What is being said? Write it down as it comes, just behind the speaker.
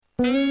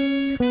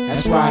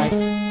That's right.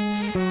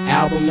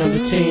 Album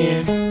number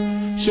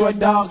 10. Short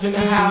Dogs in the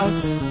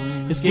house.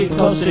 It's getting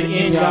close to the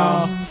end,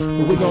 y'all.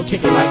 But we're gonna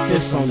kick it like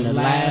this on the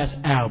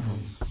last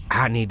album.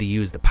 I need to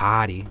use the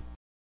potty.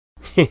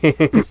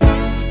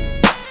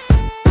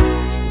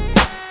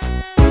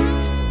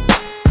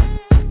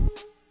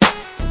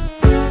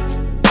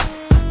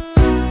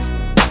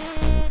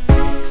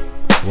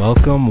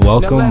 Welcome.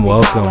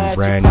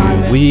 Brand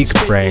new week,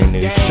 brand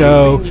new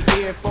show.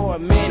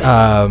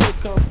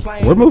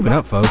 We're moving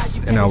up, folks.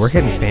 You know, we're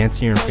getting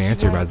fancier and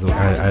fancier as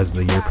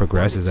the year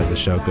progresses, as the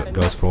show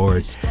goes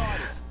forward.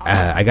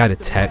 I got a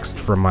text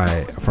from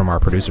our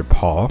producer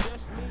Paul,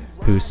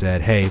 who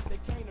said, "Hey,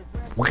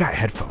 we got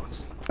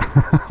headphones.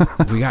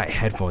 We got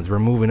headphones. We're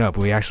moving up.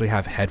 We actually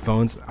have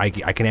headphones. I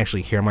can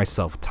actually hear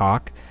myself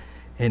talk,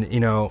 and you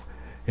know,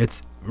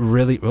 it's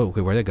really. Oh,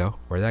 okay, where'd that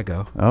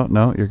go? Oh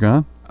no, you're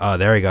gone. Oh,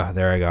 there we go.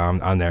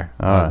 I'm there.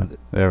 All right,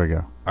 there we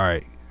go. All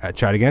right,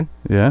 try it again.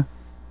 Yeah.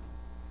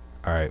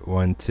 All right,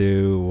 1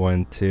 2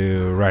 1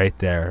 2. Right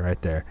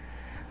there.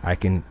 I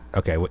can.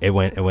 Okay, it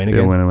went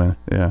again. It went.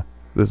 Yeah,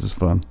 this is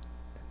fun.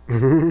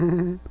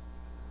 All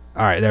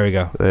right, there we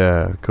go.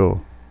 Yeah,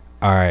 cool.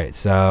 All right,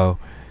 so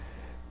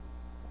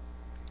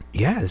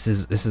yeah, this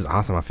is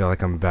awesome. I feel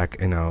like I'm back.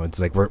 You know, it's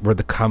like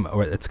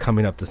it's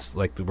coming up. This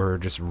like we're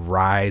just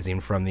rising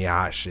from the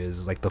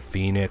ashes, like the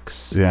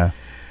phoenix. Yeah,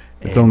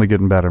 it's only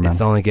getting better, man. It's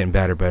only getting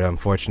better, but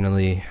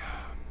unfortunately,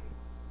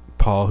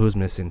 Paul, who's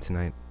missing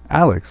tonight?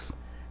 Alex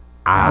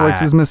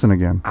is missing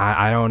again.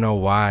 I don't know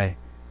why.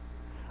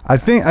 I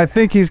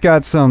think he's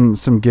got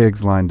some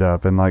gigs lined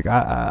up, and like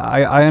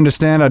I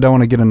understand. I don't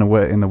want to get in the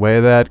way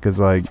of that, because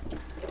like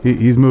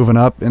he's moving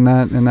up in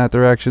that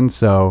direction.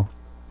 So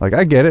like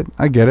I get it.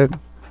 I get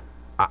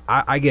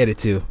it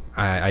too.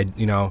 I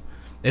you know,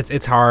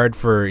 it's hard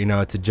for, you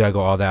know, to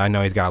juggle all that. I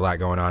know he's got a lot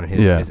going on in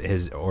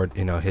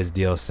his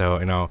deal. So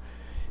you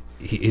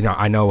know,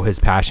 I know his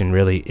passion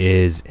really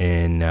is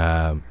in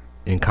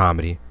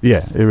comedy.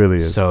 Yeah, it really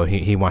is. So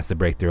he wants to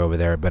break through over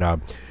there.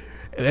 But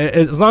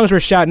as long as we're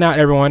shouting out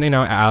everyone, you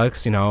know,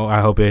 Alex, you know, I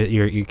hope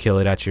you kill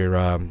it at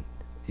your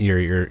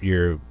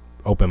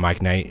open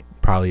mic night.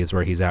 Probably is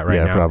where he's at right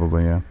now. Yeah,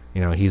 probably. Yeah.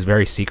 You know, he's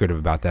very secretive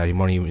about that. He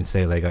won't even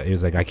say, like, he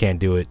was like, I can't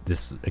do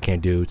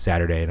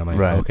Saturday, and I'm like,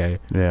 right. Okay.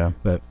 Yeah.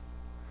 But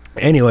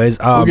anyways,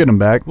 we'll get him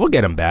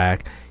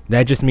back.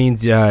 That just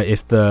means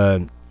if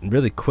the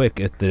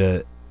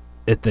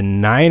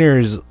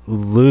Niners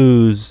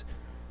lose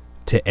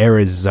to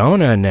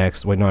Arizona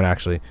next,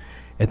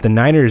 if the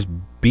Niners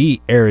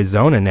beat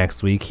Arizona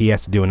next week, he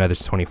has to do another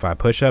 25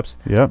 push-ups.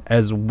 Yep.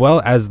 As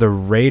well as the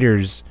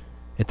Raiders,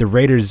 if the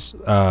Raiders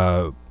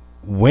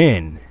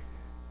win,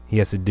 he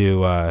has to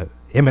do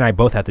him and I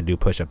both have to do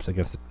push-ups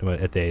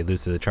if they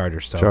lose to the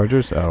Chargers. So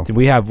Chargers? Oh.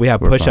 We have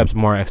push-ups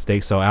more at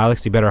stake. So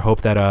Alex, you better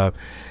hope that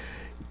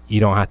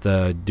you don't have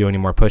to do any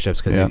more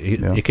push-ups, because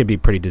it could be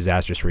pretty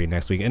disastrous for you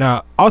next week.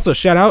 And also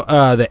shout out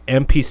the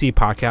MPC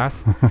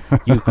podcast.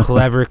 You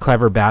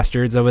clever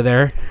bastards over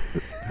there.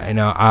 I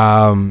know.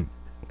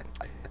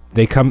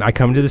 I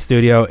come to the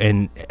studio,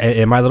 and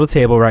at my little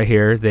table right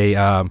here, they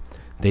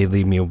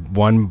leave me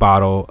one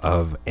bottle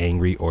of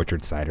Angry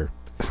Orchard cider.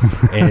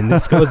 And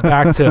this goes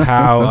back to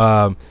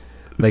how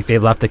like they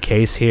left the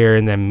case here,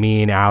 and then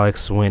me and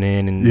Alex went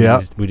in, and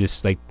we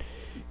just like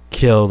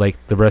killed like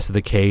the rest of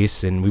the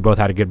case, and we both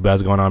had a good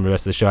buzz going on the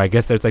rest of the show. I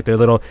guess there's like their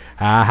little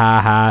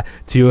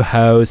two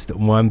hosts,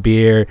 one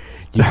beer.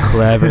 You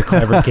clever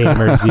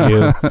gamers,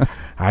 you.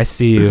 I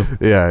see you.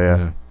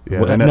 Yeah.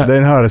 Yeah,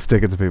 they know how to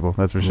stick it to people.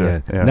 That's for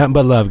sure. Yeah. Nothing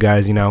but love,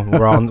 guys. You know,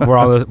 we're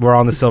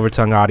all the Silver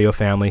Tongue Audio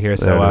family here.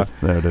 So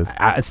there it is.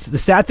 It's the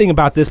sad thing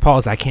about this, Paul,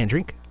 is I can't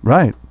drink.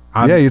 Right.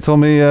 You told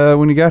me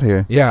when you got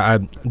here. Yeah,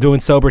 I'm doing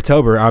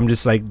Sobertober. I'm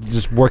just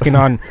working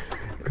on.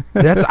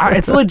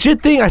 It's a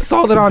legit thing. I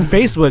saw that on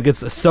Facebook.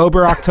 It's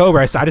Sober October.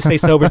 I just say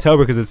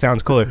Sobertober because it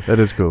sounds cooler. That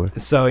is cooler.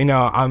 So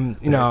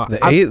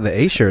the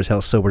A sure as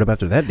hell sobered up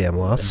after that damn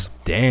loss.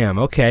 Damn.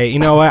 Okay. You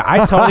know what?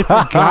 I totally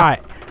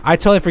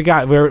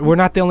forgot. We're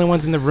not the only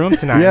ones in the room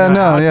tonight. Yeah,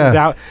 Alex is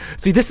out.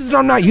 See, this is what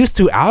I'm not used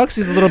to. Alex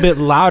is a little bit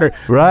louder.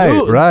 Right.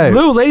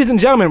 Lou, ladies and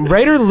gentlemen,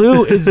 Raider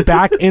Lou is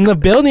back in the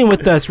building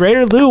with us.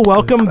 Raider Lou,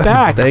 welcome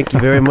back. Thank you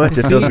very much.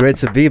 It feels great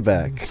to be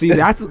back. See,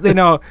 that's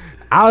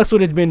Alex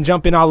would have been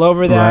jumping all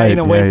over that,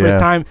 waiting for his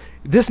time.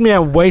 This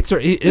man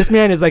this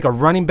man is like a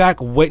running back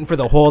waiting for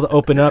the hole to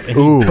open up, and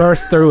he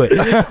bursts through it.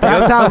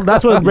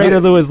 That's what Raider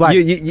Lou is like.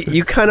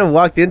 You kind of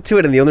walked into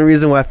it, and the only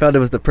reason why I felt it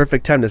was the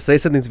perfect time to say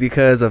something is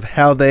because of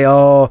how they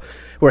all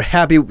were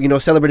happy,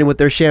 celebrating with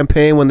their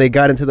champagne when they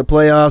got into the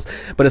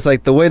playoffs. But it's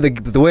like the way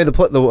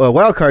the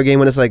wild card game,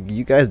 when it's like,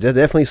 you guys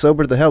definitely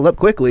sobered the hell up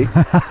quickly.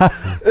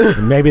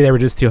 Maybe they were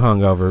just too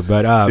hungover,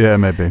 but yeah,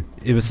 maybe.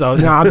 It was so.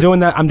 I'm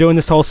doing that. I'm doing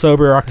this whole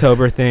Sober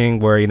October thing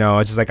where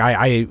it's just like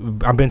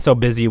I've been so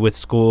busy with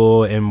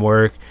school and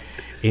work,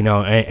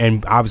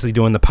 and obviously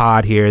doing the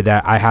pod here,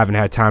 that I haven't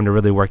had time to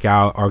really work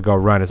out or go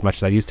run as much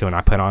as I used to, and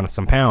I put on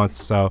some pounds.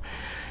 So,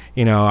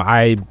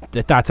 I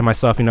thought to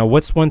myself,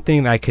 what's one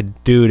thing that I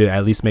could do to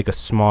at least make a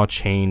small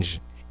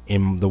change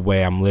in the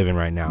way I'm living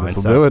right now.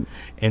 This'll do it.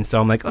 And so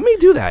I'm like, let me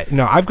do that. You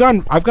know, I've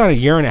gone a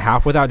year and a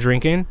half without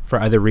drinking for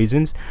other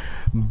reasons,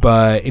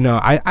 but you know,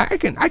 I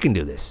can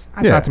do this.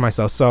 I thought to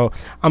myself. So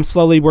I'm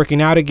slowly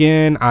working out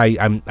again.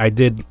 I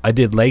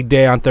did leg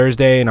day on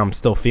Thursday, and I'm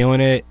still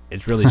feeling it.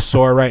 It's really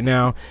sore right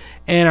now,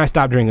 and I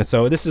stopped drinking.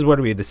 So this is what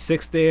are we, the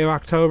 6th day of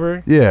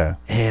October? Yeah.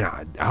 And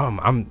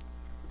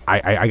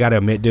I gotta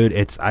admit, dude,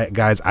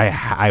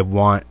 I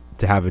want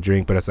to have a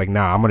drink, but it's like,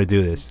 nah, I'm gonna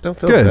do this. Don't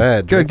feel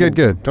bad.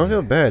 Good. Don't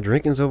feel bad.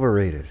 Drinking's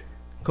overrated.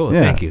 Cool.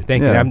 Yeah. Thank you.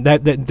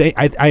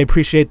 I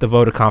appreciate the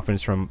vote of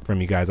confidence from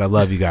you guys. I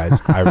love you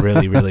guys. I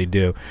really, really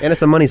do. And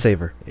it's a money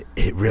saver.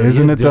 It really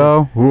isn't is, it dude.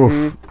 though?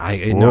 Oof.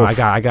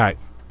 I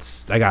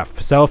got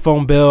cell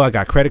phone bill. I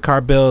got credit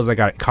card bills. I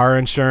got car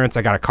insurance.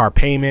 I got a car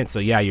payment. So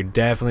yeah, you're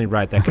definitely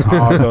right. That can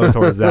all go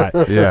towards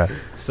that. Yeah.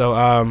 So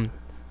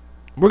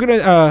we're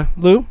gonna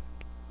Lou.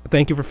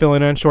 Thank you for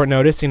filling in short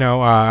notice. You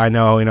know, I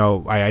know, you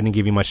know, I didn't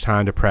give you much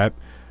time to prep,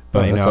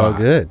 but you know, all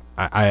good.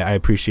 I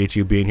appreciate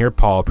you being here.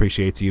 Paul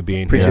appreciates you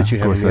being here. Appreciate you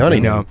having me on.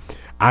 You know,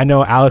 I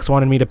know Alex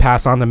wanted me to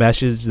pass on the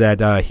message that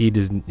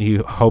he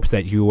hopes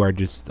that you are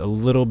just a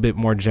little bit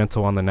more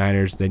gentle on the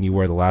Niners than you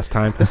were the last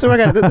time. I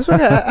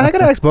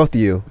gotta ask both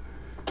of you.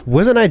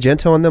 Wasn't I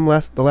gentle on them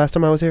the last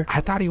time I was here? I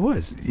thought he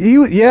was.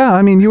 Yeah,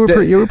 I mean, you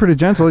were pretty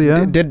gentle.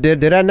 Yeah.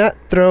 Did I not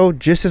throw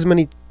just as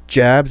many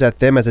jabs at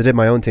them as I did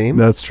my own team?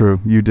 That's true.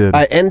 You did.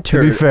 I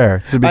entered. To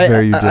be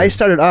fair, you did. I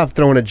started off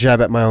throwing a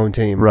jab at my own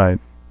team. Right.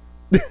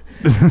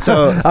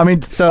 So I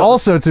mean,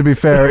 also to be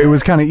fair, it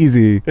was kind of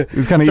easy. It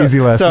was kind of easy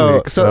last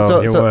week.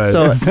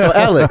 So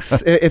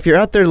Alex, if you're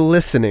out there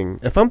listening,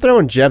 if I'm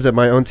throwing jabs at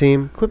my own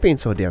team, quit being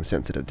so damn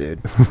sensitive,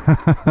 dude.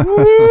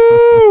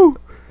 Woo!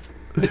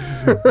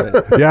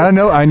 Yeah,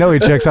 I know he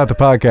checks out the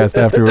podcast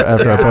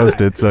after I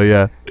post it. So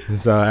yeah.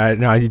 So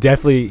no, you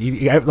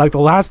definitely like the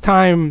last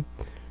time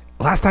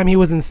he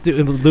was in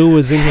Lou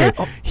was in here.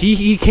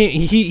 He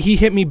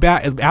hit me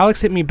back. Alex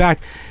hit me back.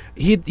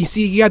 He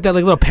got that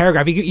like little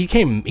paragraph. He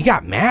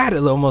got mad.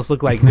 It almost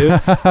looked like, dude.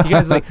 You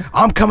guys like,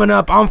 I'm coming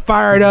up. I'm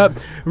fired up.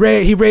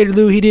 He rated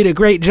Lou. He did a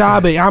great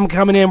job. I'm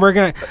coming in.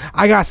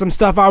 I got some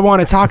stuff I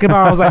want to talk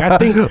about. I was like, I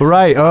think.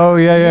 Right. Oh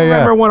yeah.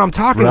 Remember what I'm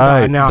talking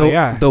about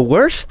now? The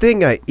worst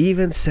thing I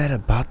even said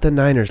about the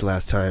Niners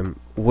last time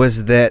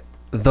was that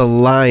the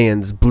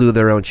Lions blew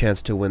their own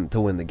chance to win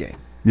the game.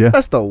 Yeah.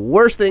 That's the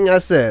worst thing I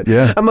said.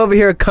 Yeah. I'm over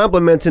here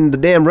complimenting the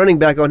damn running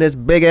back on his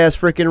big ass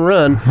freaking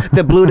run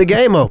that blew the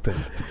game open.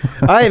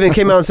 I even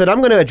came out and said, I'm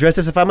going to address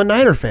this if I'm a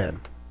Niner fan.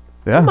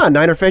 Yeah. I'm not a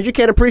Niner fan. You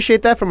can't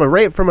appreciate that from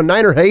a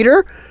Niner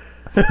hater.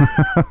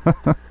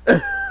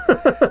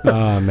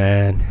 Oh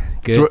man.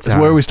 Good. So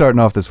where are we starting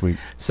off this week?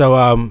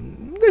 So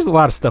there's a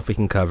lot of stuff we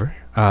can cover.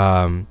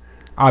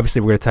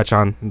 Obviously, we're going to touch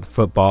on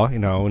football. You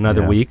know,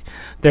 another week.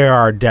 There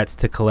are debts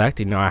to collect.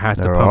 You know, I have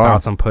to pump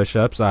out some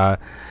push-ups.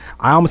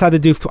 I almost had to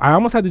do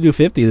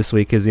 50 this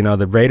week because, you know,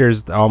 the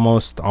Raiders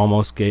almost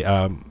lost it.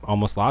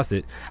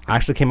 I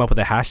actually came up with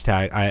a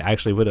hashtag. I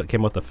actually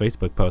came up with a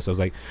Facebook post. I was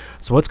like,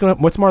 so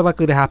what's more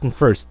likely to happen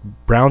first?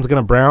 Browns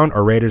gonna Brown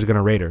or Raiders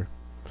gonna Raider?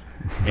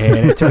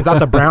 And it turns out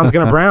the Browns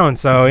gonna Brown.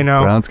 So you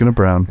know, Browns gonna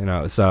Brown. You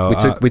know, so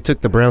we took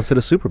the Browns to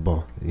the Super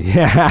Bowl.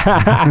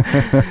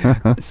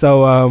 Yeah.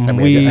 So I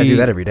do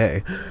that every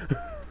day.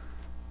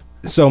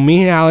 So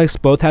me and Alex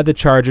both had the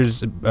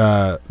Chargers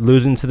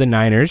losing to the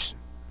Niners.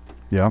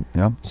 Yeah.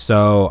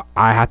 So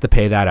I had to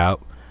pay that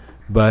out.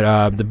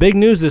 But the big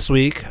news this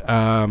week,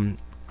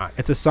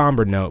 it's a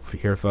somber note for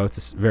here, folks.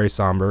 It's very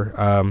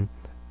somber.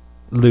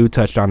 Lou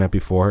touched on it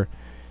before.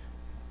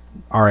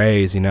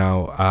 RAs, you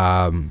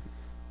know,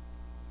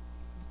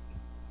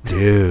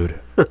 dude.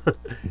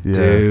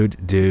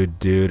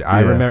 Dude. I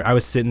remember I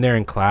was sitting there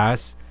in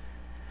class.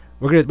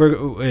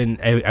 And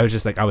I was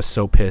just like, I was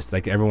so pissed.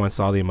 Like everyone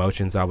saw the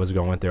emotions I was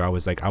going through. I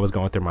was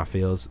going through my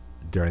feels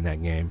during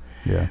that game.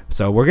 Yeah.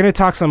 So we're gonna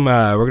talk some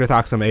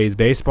A's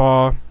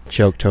baseball.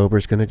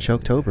 Choketober's gonna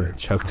Choketober.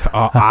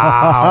 Oh,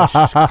 ouch!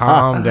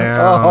 Calm down.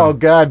 Oh,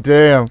 god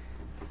damn.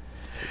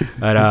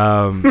 But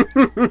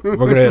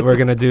we're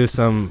gonna do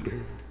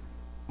some.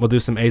 We'll do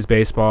some A's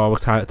baseball. We'll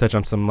touch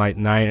on some light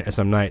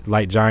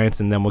Giants,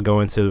 and then we'll go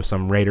into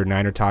some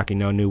Niner talk. You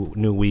know,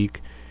 new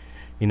week.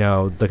 You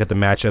know, look at the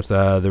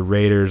matchups. The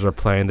Raiders are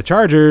playing the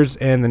Chargers,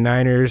 and the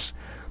Niners.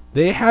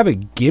 They have a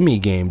gimme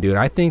game, dude.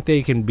 I think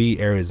they can beat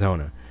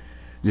Arizona.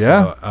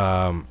 Yeah.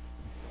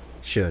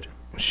 So,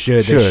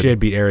 They should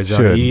beat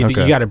Arizona. You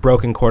got a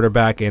broken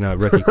quarterback and a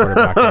rookie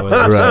quarterback.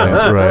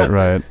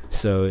 Right.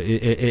 So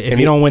if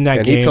you don't win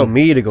that game, he told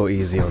me to go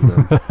easy on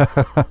them.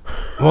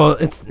 Well,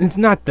 it's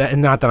not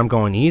that I'm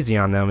going easy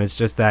on them. It's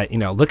just that, you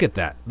know, look at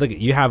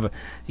you have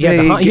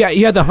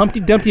the Humpty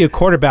Dumpty of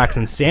quarterbacks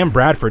and Sam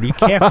Bradford. You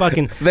can't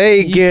fucking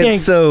they get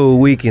so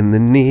weak in the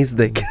knees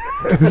they.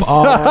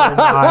 Oh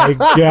my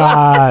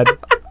god.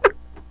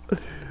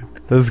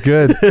 That's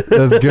good.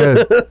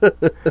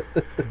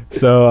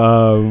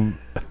 So,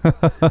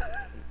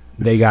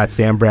 They got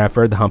Sam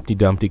Bradford, the Humpty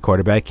Dumpty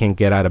quarterback, can't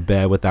get out of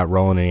bed without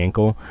rolling an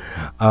ankle.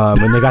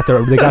 And they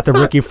got the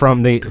rookie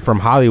from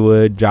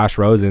Hollywood, Josh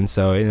Rosen.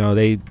 So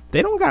they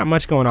don't got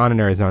much going on in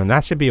Arizona, and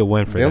that should be a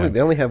win for them.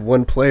 They only have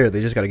one player.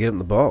 They just got to get him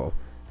the ball.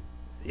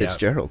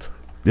 Fitzgerald.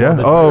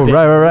 Yeah.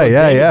 Right.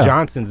 Yeah.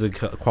 Johnson's a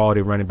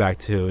quality running back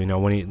too.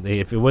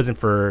 If it wasn't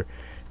for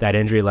that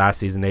injury last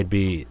season,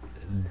 they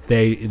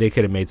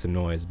could have made some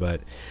noise. But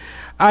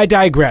I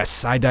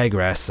digress. I do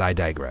for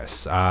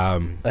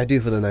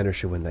the Niners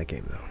should win that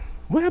game though.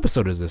 What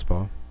episode is this,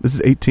 Paul? This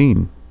is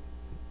 18.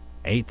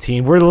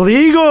 18. We're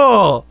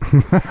legal.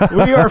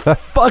 We are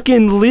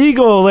fucking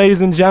legal,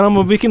 ladies and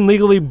gentlemen. We can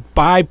legally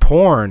buy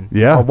porn.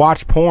 Yeah. Or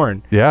watch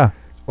porn. Yeah.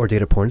 Or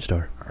date a porn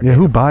star. Yeah,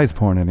 who buys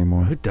porn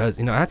anymore? Who does?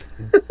 That's.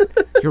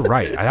 You're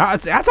right.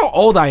 That's how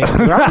old I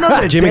am. I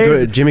remember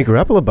Jimmy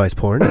Garoppolo buys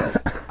porn.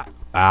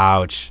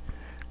 Ouch.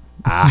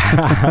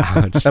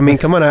 I mean,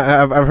 come on.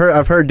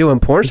 I've heard doing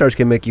porn stars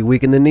can make you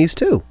weak in the knees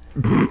too.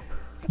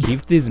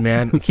 Keep these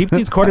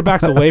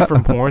quarterbacks away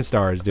from porn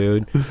stars,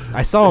 dude.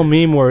 I saw a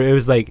meme where it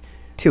was like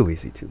too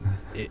easy.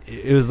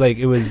 It was I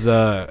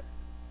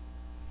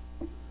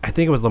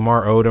think it was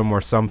Lamar Odom or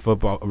some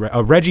football.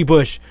 Reggie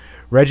Bush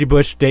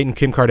dating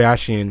Kim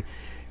Kardashian.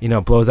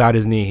 Blows out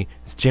his knee.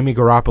 It's Jimmy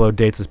Garoppolo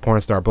dates his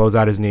porn star, blows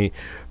out his knee.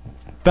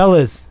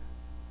 Fellas,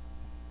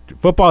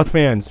 football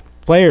fans,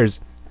 players,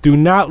 do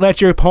not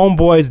let your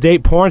homeboys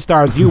date porn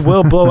stars. You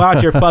will blow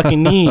out your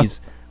fucking knees,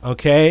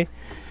 okay?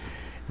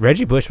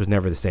 Reggie Bush was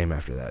never the same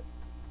after that.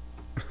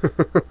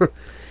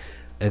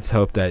 Let's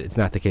hope that it's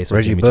not the case with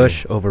Reggie Jimmy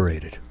Bush, G.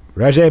 overrated.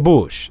 Reggie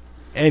Bush.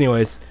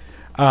 Anyways,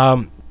 you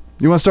want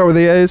to start with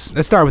the A's?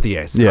 Let's start with the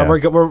A's. Yeah. We're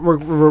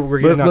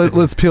getting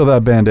let's peel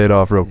that Band-Aid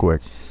off real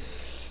quick.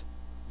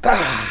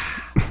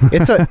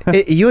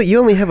 You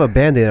only have a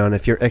Band-Aid on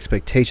if your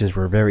expectations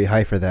were very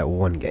high for that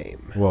one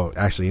game. Well,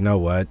 actually, you know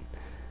what?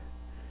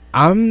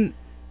 I'm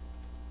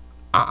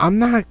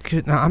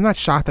not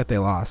shocked that they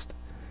lost.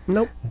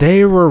 Nope.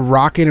 They were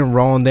rocking and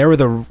rolling. They were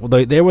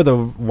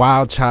the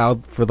wild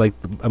child for like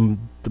the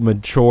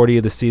majority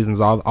of the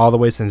seasons, all the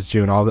way since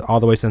June, all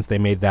the way since they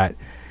made that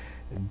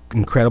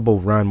incredible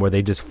run where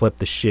they just flipped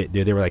the shit,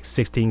 dude. They were like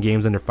 16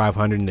 games under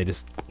 500, and they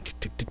just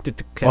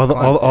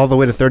all the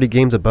way to 30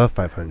 games above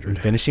 500,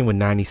 finishing with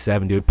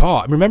 97, dude.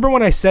 Paul, remember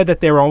when I said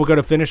that they were only going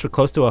to finish with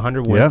close to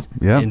 100 wins?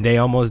 Yeah. And they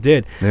almost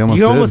did.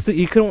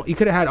 You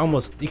could have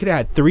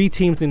had 3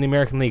 teams in the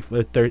American League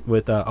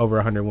with over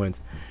 100 wins.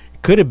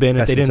 Could have been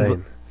if they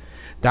didn't.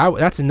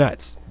 That's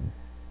nuts.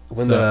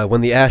 When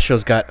the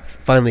Astros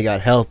finally got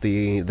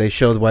healthy, they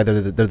showed why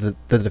they're the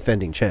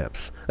defending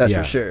champs. That's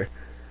for sure.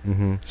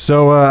 Mm-hmm.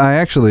 So I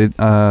actually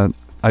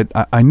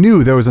I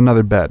knew there was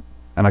another bet,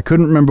 and I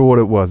couldn't remember what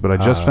it was, but I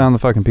just found the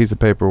fucking piece of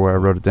paper where I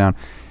wrote it down.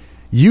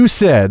 You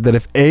said that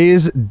if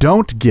A's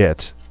don't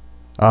get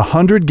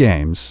 100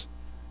 games,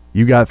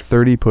 you got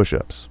 30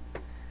 push-ups.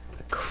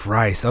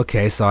 Christ.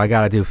 Okay, so I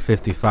gotta do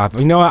 55.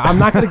 You know what? I'm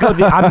not gonna go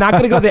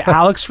the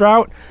Alex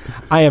route.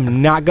 I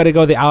am not gonna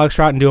go the Alex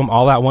route and do them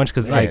all at once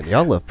because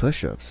y'all love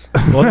push-ups.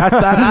 Well,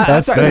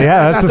 that's the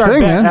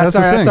thing, man.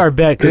 That's our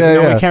bet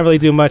because we can't really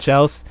do much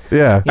else.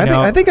 Yeah,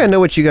 I think I know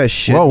what you guys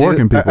should do.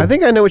 Working people. I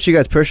think I know what you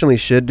guys personally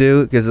should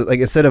do because like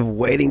instead of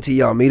waiting till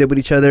y'all meet up with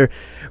each other,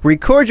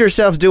 record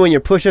yourselves doing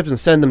your push-ups and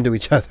send them to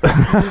each other.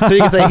 So you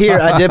can say, "Here,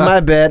 I did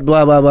my bet."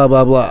 Blah blah blah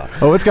blah blah.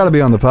 Oh, it's got to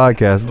be on the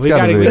podcast. We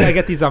gotta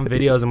get these on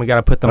videos and we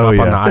gotta put them up on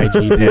the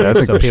IG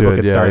page so people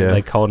could start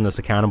like holding us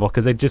accountable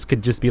because it just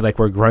could just be like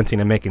we're grunting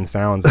and making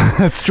sounds.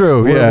 That's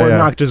true. We're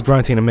not just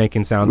grunting and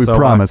making sounds. We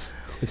promise.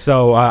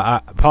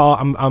 Paul,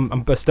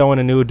 I'm bestowing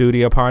a new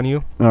duty upon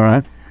you. All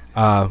right.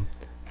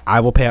 I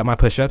will pay out my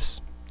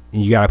push-ups.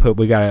 We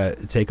gotta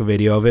take a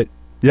video of it.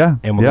 Yeah.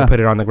 And we're gonna put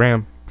it on the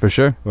gram. For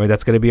sure. Well,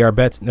 that's gonna be our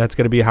bets. That's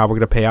gonna be how we're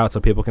gonna pay out so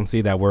people can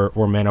see that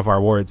we're men of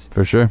our words.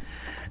 For sure.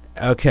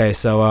 Okay,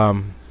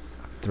 so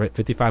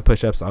 55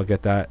 push-ups. I'll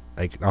get that.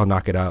 I'll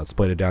knock it out,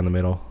 split it down the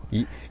middle.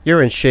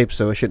 You're in shape,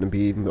 so it shouldn't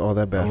be all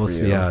that bad. We'll for you.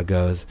 see how it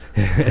goes.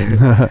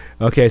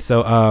 Okay,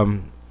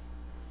 so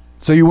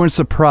so you weren't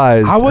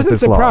surprised? I wasn't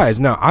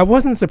surprised. Loss. No, I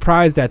wasn't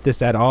surprised at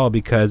this at all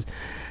because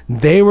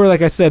they were,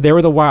 like I said, they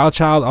were the wild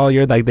child all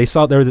year. Like they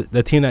were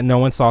the team that no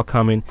one saw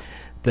coming.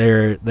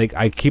 They're like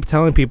I keep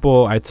telling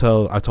people. I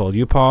told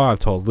you, Paul. I've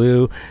told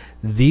Lou.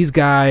 These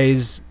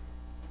guys,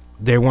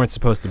 they weren't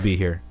supposed to be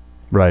here.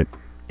 Right.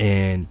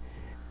 And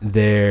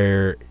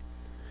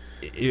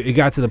it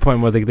got to the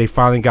point where they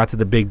finally got to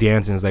the big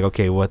dance and it's like,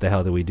 okay, what the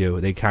hell do we do?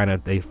 They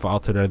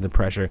faltered under the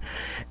pressure.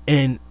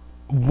 And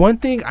one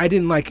thing I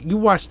didn't like, you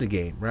watched the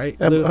game,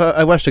 right?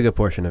 I watched a good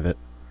portion of it.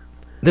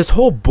 This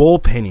whole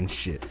bullpenning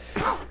shit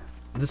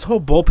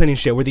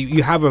where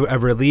you have a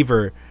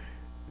reliever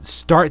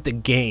start the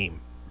game.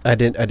 I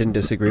didn't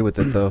disagree with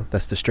it though.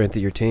 That's the strength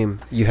of your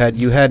team. You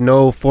had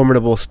no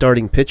formidable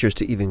starting pitchers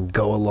to even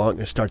go along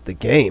and start the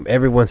game.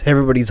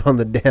 Everybody's on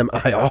the damn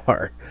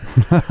IR.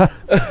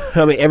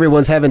 I mean,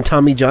 everyone's having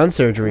Tommy John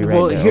surgery right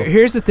now. Well,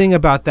 here's the thing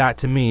about that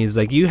to me is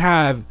like you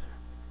have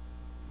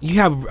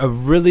a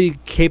really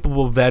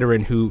capable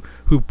veteran who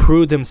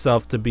proved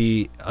himself to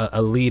be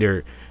a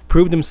leader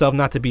proved himself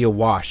not to be a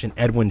wash in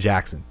Edwin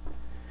Jackson.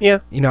 Yeah.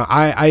 You know,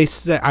 I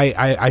said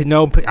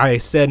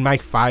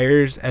Mike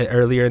Fiers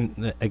earlier in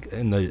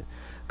the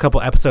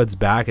couple episodes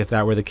back. If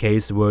that were the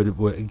case, would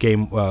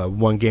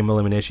one game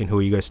elimination, who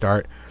are you going to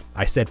start?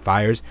 I said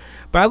Fiers.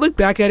 But I look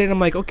back at it and I'm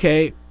like,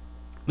 okay,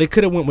 they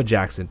could have went with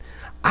Jackson.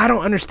 I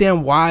don't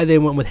understand why they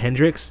went with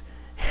Hendricks.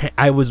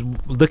 I was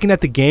looking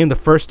at the game, the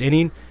first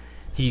inning.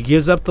 He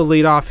gives up the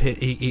leadoff hit.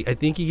 I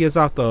think he gives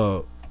off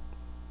the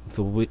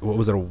what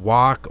was it, a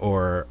walk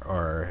or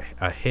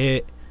a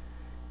hit?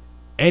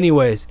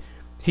 Anyways,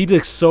 he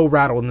looks so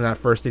rattled in that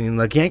first inning.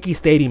 Like, Yankee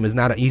Stadium is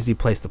not an easy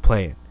place to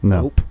play in.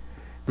 Nope.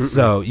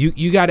 So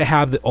you got to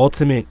have the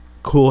ultimate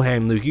cool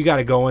hand, Luke. You got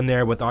to go in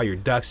there with all your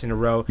ducks in a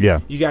row. Yeah.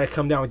 You got to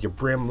come down with your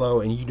brim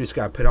low, and you just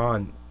got to put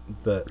on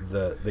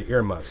the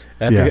earmuffs.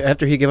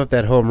 After he gave up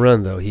that home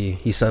run, though,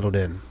 he settled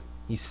in.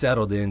 He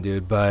settled in,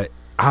 dude. But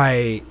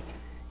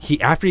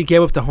after he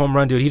gave up the home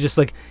run, dude,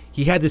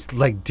 he had this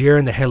like deer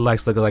in the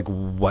headlights look like,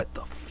 what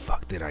the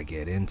fuck did I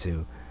get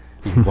into?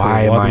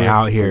 Why am I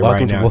out here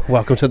right now?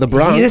 Welcome to the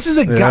Bronx. This is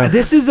a guy.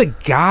 This is a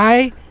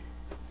guy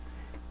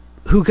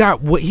who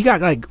got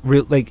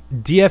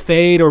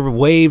DFA'd or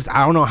waived.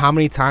 I don't know how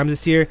many times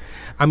this year.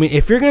 I mean,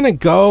 if you're gonna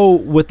go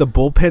with the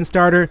bullpen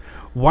starter,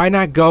 why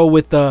not go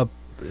with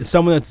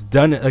someone that's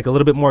done it, like a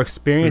little bit more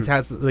experience?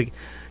 Has like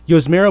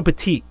Yosmero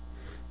Petit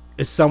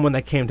is someone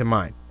that came to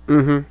mind.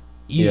 Mm-hmm.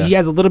 He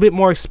has a little bit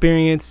more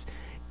experience,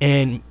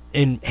 and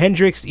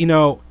Hendricks, you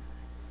know.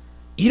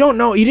 You don't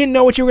know. You didn't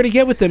know what you were going to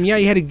get with them. Yeah,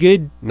 you had a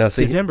good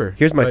September.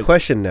 Here's my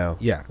question now.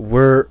 Yeah.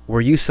 Were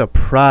you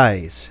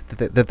surprised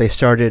that they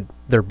started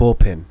their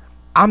bullpen?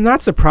 I'm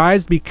not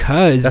surprised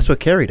because that's what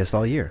carried us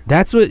all year.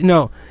 That's what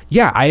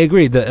yeah, I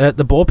agree. The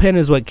bullpen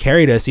is what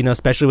carried us, you know,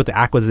 especially with the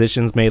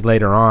acquisitions made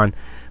later on.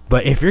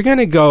 But if you're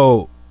gonna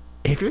go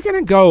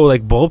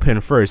like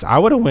bullpen first, I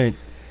would have went.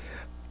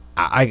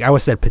 I would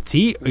have said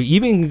Petit, or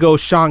even go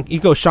Sean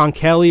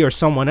Kelly or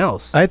someone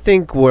else. I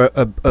think where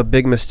a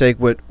big mistake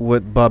what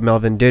Bob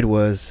Melvin did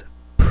was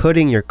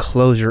putting your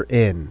closer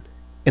in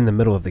the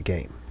middle of the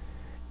game.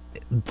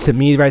 To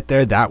me, right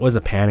there, that was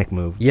a panic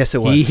move. Yes, it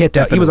was. He hit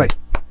that. He was like,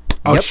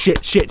 "Oh Yep.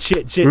 shit!"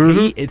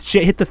 Mm-hmm.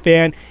 Shit hit the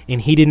fan,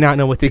 and he did not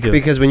know what to do.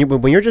 Because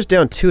when you're just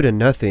down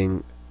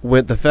 2-0,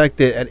 with the fact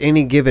that at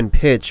any given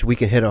pitch we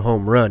can hit a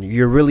home run,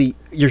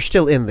 you're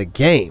still in the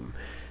game.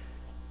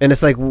 And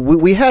it's like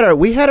we had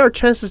our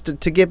chances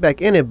to get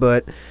back in it,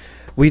 but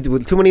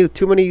too many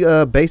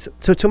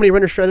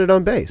runners stranded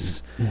on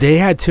base. They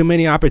had too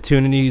many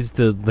opportunities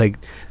to like.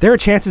 There were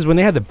chances when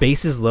they had the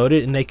bases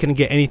loaded and they couldn't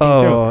get anything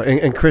through.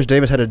 And Chris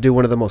Davis had to do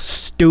one of the most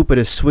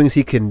stupidest swings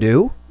he can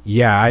do.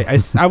 Yeah,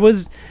 I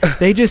was.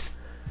 They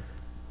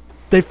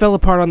fell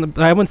apart on the.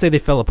 I wouldn't say they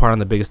fell apart on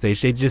the biggest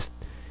stage.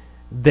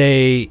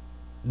 They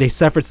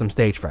suffered some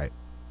stage fright.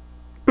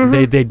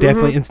 Mm-hmm. They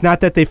definitely. Mm-hmm. It's not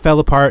that they fell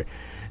apart.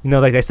 You know,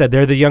 like I said,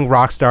 they're the young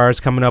rock stars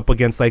coming up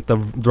against like the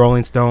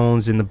Rolling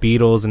Stones and the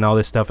Beatles and all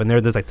this stuff, and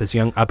they're like this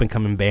young up and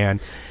coming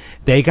band.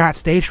 They got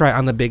stage fright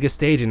on the biggest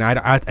stage, and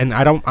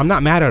I'm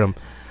not mad at them,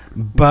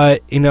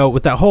 but you know,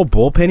 with that whole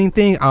bullpenning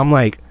thing, I'm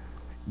like,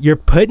 you're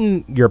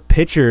putting your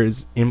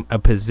pitchers in a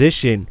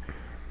position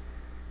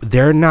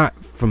they're not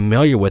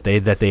familiar with,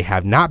 that they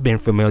have not been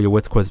familiar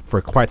with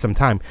for quite some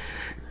time.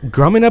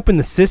 Growing up in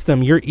the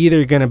system, you're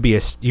either going to be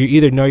a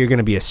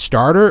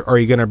starter or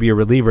you're going to be a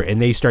reliever,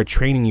 and they start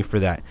training you for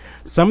that.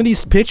 Some of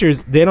these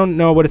pitchers, they don't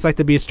know what it's like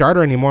to be a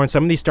starter anymore, and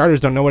some of these starters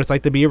don't know what it's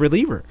like to be a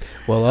reliever.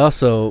 Well,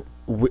 also,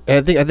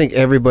 I think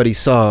everybody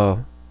saw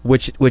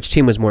which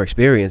team was more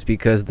experienced,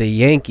 because the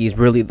Yankees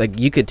really, like,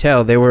 you could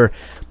tell they were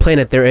playing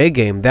at their A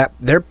game. That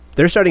their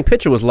starting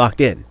pitcher was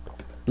locked in.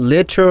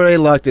 Literally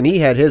locked in. He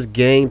had his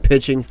game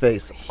pitching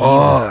face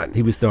on.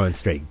 He was throwing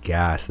straight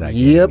gas that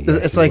game. Yep,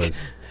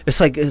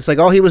 It's like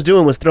all he was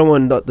doing was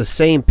throwing the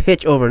same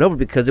pitch over and over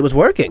because it was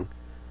working.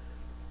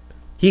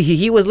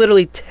 He was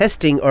literally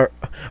testing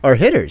our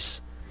hitters.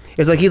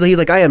 It's like he's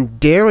like, I am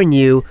daring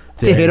you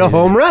to hit a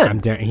home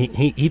run.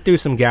 He threw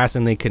some gas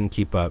and they couldn't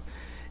keep up.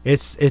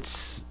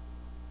 It's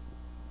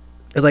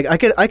like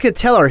I could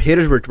tell our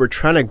hitters were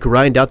trying to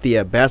grind out the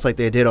at bats like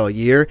they did all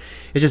year.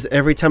 It's just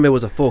every time it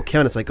was a full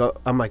count, it's like,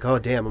 I'm like, oh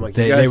damn, I'm like,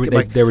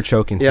 they were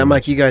choking. Yeah, I'm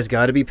like, you guys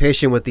got to be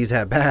patient with these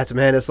at bats,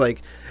 man. It's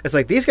like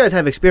these guys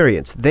have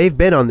experience. They've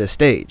been on this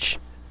stage,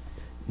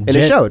 and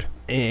it showed.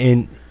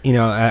 And you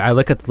know, I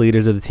look at the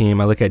leaders of the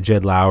team. I look at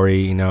Jed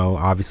Lowry. You know,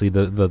 obviously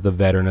the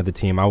veteran of the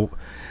team.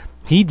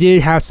 He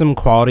did have some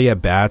quality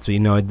at bats, but, you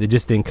know, it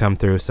just didn't come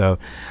through. So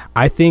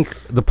I think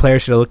the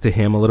players should have looked at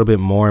him a little bit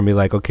more and be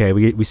like, okay,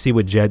 we see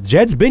what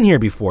Jed's been here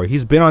before.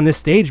 He's been on this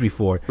stage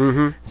before.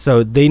 Mm-hmm.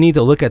 So they need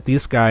to look at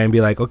this guy and be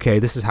like, okay,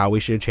 this is how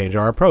we should change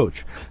our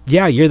approach.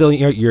 Yeah,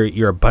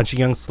 you're a bunch of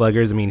young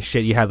sluggers. I mean,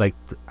 shit, you had like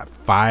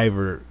 5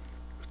 or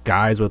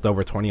guys with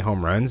over 20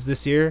 home runs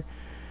this year.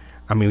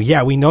 I mean,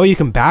 yeah, we know you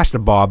can bash the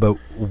ball, but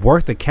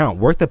work the count,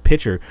 work the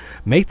pitcher,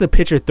 make the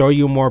pitcher throw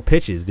you more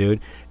pitches, dude.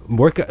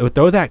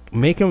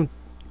 Make him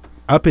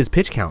up his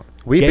pitch count.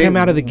 Get him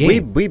out of the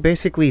game. We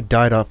basically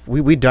died off.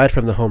 We died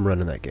from the home run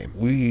in that game.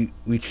 We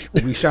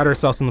shot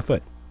ourselves in the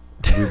foot.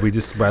 We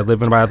just by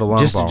living by the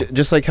long ball.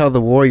 Just like how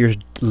the Warriors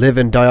live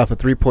and die off of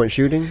 3-point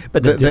shooting,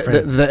 but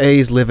the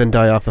A's live and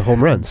die off of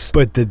home runs.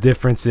 But the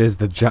difference is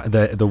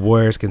the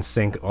Warriors can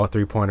sink all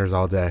 3-pointers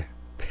all day.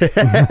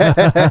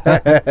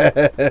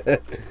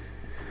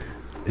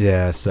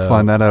 Yeah, so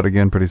find that out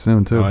again pretty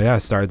soon too. Oh yeah,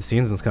 start of the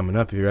season's coming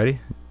up. You ready?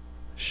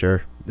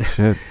 Sure.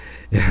 Shit.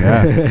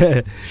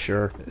 Yeah.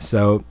 Sure.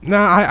 So no,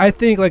 I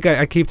think like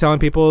I keep telling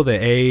people the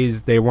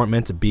A's, they weren't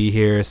meant to be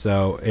here.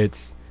 So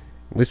it's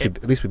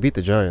at least we beat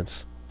the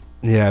Giants.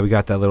 Yeah, we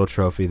got that little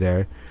trophy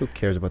there. Who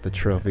cares about the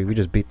trophy? We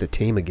just beat the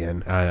team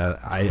again.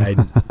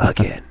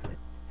 Again.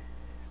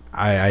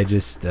 I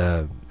just.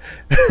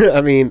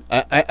 I mean,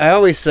 I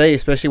always say,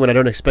 especially when I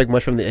don't expect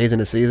much from the A's in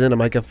a season, I'm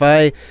like, if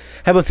I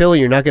have a feeling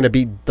you're not going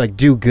to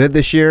do good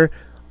this year,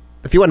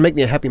 if you want to make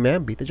me a happy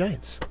man, beat the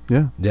Giants.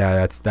 Yeah.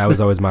 Yeah, that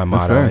was always my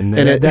motto, and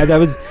that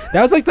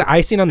was like the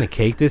icing on the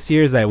cake this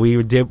year. Is that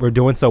we're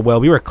doing so well.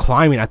 We were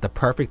climbing at the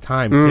perfect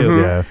time too.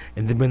 Mm-hmm. Yeah.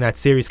 And then when that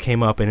series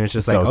came up, and it's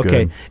just like,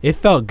 okay, good. It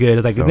felt good.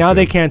 It's like now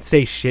they can't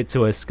say shit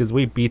to us because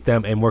we beat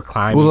them and we're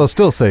climbing. Well, they'll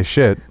still say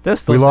shit.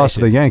 We lost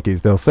to the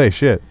Yankees. They'll say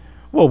shit.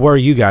 Well, where are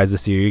you guys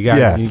this year? You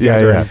guys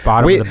are at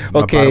bottom of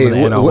the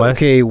NL West.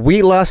 Okay,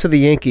 we lost to the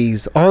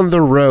Yankees on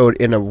the road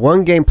in a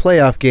one-game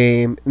playoff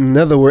game. In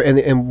other words,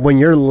 and when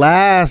your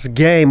last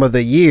game of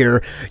the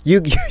year,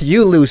 you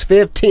lose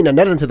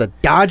 15-0 to the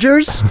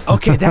Dodgers.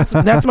 Okay, that's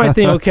my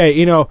thing.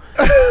 Okay,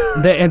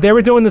 and they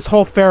were doing this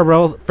whole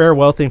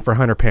farewell thing for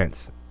Hunter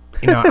Pence.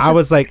 I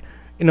was like,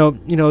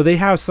 they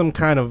have some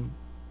kind of.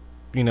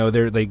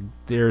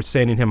 They're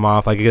sending him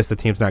off. Like, I guess the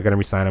team's not going to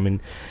resign him, and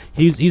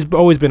he's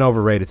always been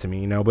overrated to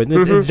me. But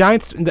the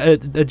Giants,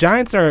 the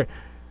Giants are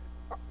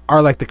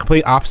like the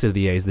complete opposite of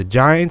the A's.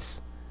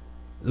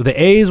 The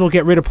A's will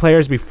get rid of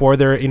players before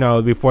they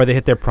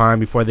hit their prime,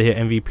 before they hit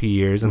MVP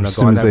years, and as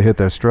soon as they hit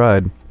their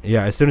stride.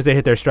 Yeah, as soon as they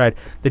hit their stride,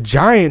 the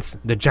Giants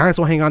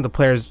will hang on to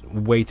players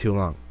way too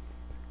long.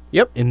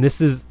 Yep, and this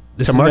is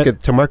to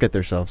market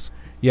themselves.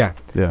 Yeah,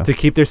 to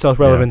keep themselves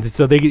relevant. Yeah.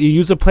 So they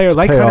use a player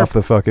like pay Hunter off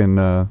the fucking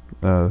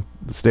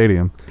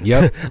stadium.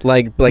 Yep,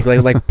 like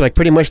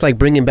pretty much like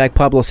bringing back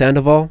Pablo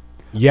Sandoval.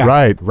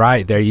 Yeah,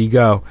 right. There you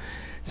go.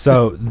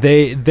 So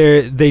they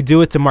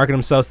do it to market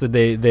themselves. So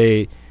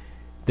they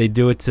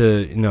do it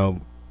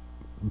to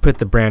put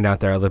the brand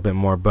out there a little bit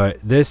more. But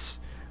this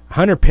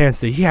Hunter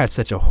Pence, he had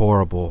such a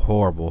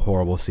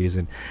horrible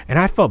season, and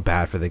I felt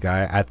bad for the guy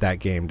at that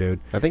game, dude.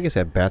 I think his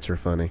at bats are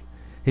funny.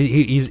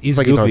 He's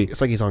like goofy. It's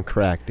like he's on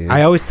crack, dude.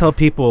 I always tell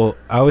people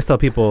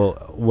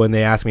when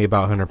they ask me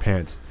about Hunter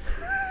Pence,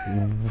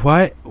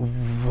 why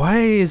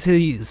is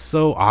he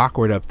so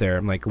awkward up there?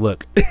 I'm like,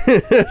 look,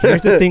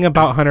 here's the thing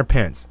about Hunter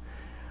Pence.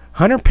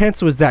 Hunter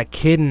Pence was that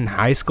kid in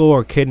high school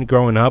or kid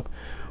growing up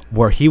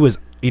where he was,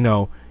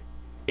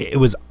 it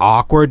was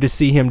awkward to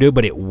see him do,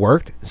 but it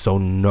worked. So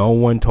no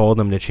one told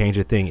him to change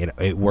a thing.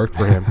 It worked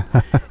for him.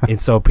 And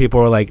so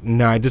people were like,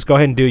 nah, just go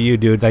ahead and do you,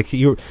 dude. Like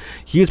he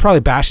was probably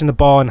bashing the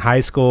ball in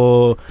high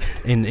school,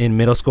 in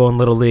middle school, in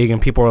little league.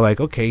 And people were like,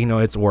 okay,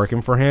 it's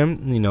working for him.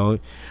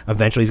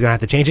 Eventually he's going to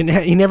have to change it. And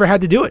he never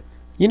had to do it.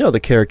 You know the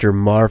character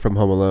Mar from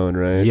Home Alone,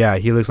 right? Yeah,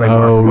 he looks like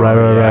Mar. Oh,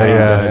 right.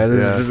 Yeah.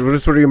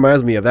 This sort of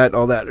reminds me of that,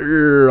 all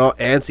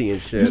antsy and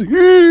shit.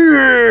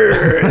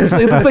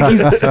 It looks like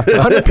he's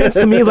Hunter Pence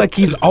to me, like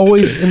he's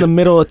always in the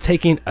middle of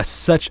taking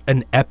such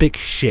an epic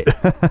shit.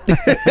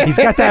 He's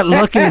got that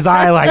look in his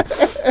eye, like.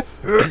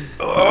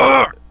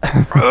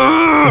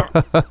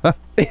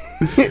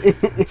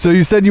 So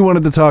you said you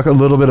wanted to talk a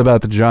little bit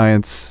about the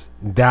Giants.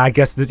 I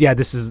guess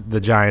this is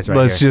the Giants right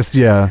Let's here.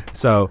 just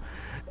So.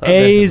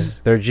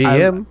 A's, their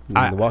GM,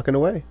 walking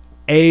away.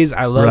 A's,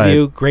 I love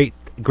you. Great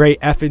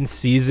effing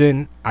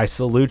season. I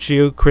salute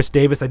you, Chris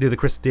Davis. I do the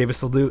Chris Davis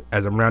salute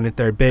as I'm rounding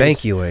third base.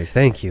 Thank you, A's.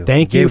 Thank you.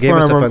 Thank you for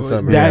us a fun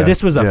summer.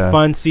 This was a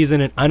fun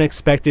season, an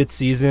unexpected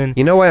season.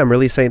 You know why I'm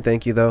really saying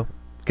thank you though?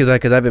 Because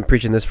I've been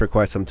preaching this for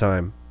quite some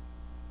time.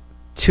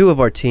 2 of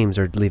our teams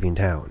are leaving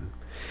town.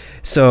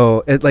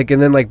 So and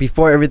then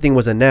before everything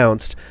was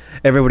announced,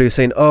 everybody was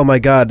saying, "Oh my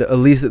God, at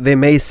least they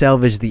may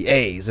salvage the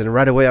A's." And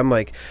right away, I'm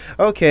like,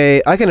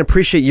 "Okay, I can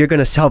appreciate you're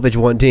gonna salvage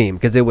one team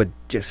because it would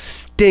just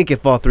stink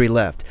if all 3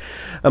 left."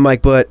 I'm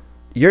like, "But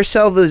you're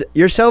salvaging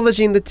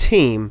the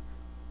team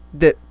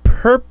that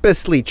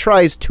purposely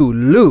tries to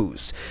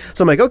lose."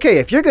 So I'm like, "Okay,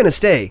 if you're gonna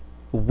stay,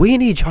 we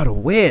need y'all to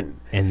win."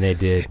 And they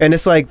did. And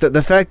it's like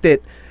the fact that.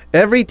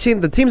 Every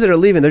team, the teams that are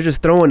leaving, they're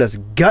just throwing us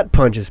gut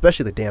punches,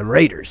 especially the damn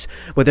Raiders,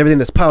 with everything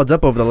that's piled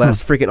up over the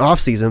last freaking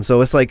offseason. So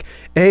it's like,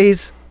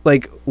 A's,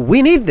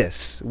 we need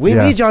this. We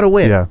need y'all to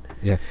win.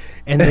 Yeah.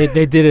 And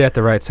they did it at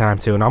the right time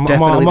too. And I'm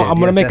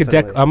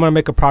gonna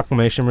make a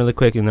proclamation really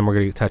quick, and then we're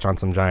gonna touch on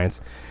some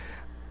Giants.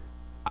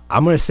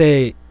 I'm gonna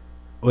say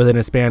within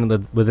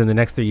the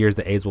next 3 years,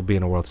 the A's will be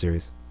in a World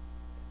Series.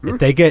 If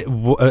they get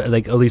at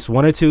least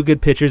 1 or 2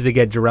 good pitchers, they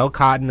get Jarrell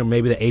Cotton or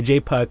maybe the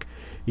AJ Puck.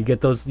 You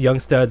get those young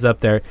studs up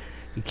there.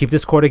 You keep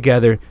this core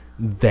together.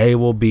 They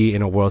will be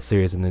in a World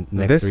Series in the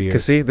next 3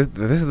 years. See,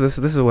 this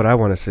is what I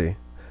want to see.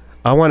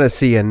 I want to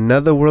see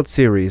another World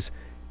Series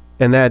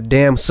and that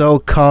damn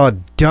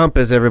so-called dump,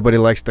 as everybody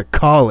likes to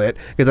call it,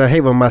 because I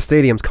hate when my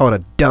stadium's called a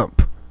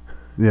dump.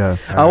 Yeah,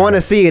 I want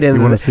to see it in.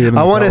 I want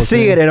to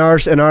see it in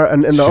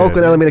the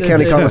Oakland Alameda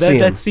County Coliseum.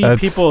 Let's see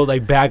people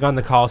like bag on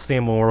the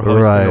Coliseum when we're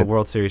hosting the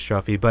World Series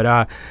trophy.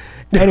 But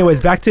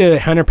anyways, back to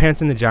Hunter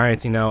Pence and the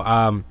Giants. You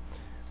know,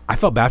 I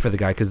felt bad for the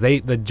guy because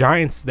the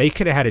Giants, they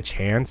could have had a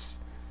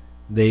chance.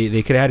 They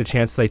could have had a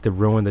chance like to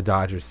ruin the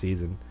Dodgers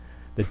season.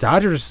 The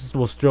Dodgers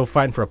were still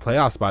fighting for a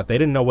playoff spot. They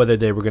didn't know whether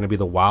they were going to be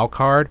the wild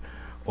card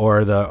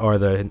or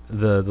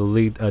the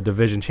league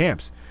division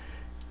champs.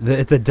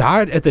 If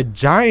the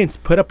Giants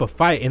put up a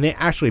fight and they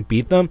actually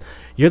beat them,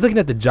 you're looking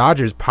at the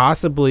Dodgers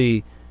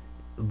possibly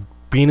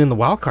being in the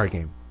wild card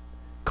game.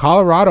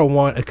 Colorado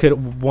could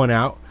have won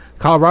out.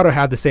 Colorado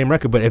had the same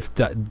record, but if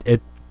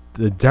the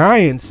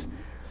Giants,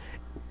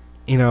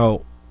 you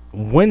know,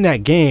 win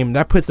that game,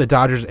 that puts the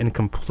Dodgers in a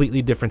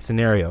completely different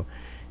scenario.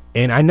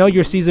 And I know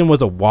your season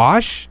was a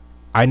wash.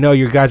 I know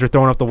you guys are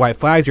throwing up the white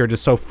flags. You're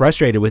just so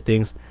frustrated with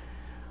things.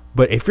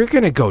 But if you're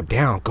going to go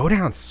down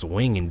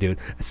swinging, dude.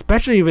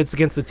 Especially if it's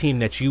against the team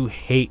that you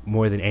hate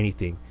more than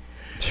anything.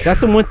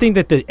 That's the one thing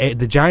that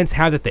the Giants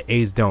have that the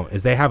A's don't,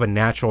 is they have a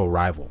natural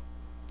rival.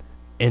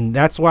 And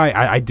that's why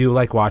I do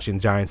like watching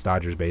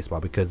Giants-Dodgers baseball,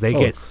 because they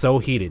get so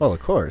heated. Oh, of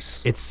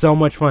course. It's so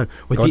much fun.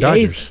 With go the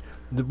Dodgers.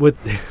 A's,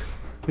 with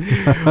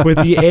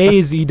the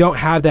A's, you don't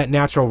have that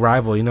natural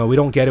rival. You know, we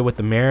don't get it with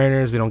the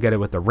Mariners. We don't get it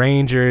with the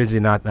Rangers.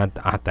 You're not the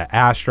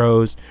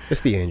Astros.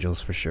 It's the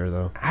Angels for sure,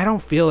 though. I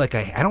don't feel like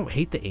I don't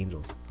hate the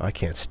Angels. I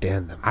can't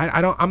stand them.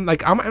 I'm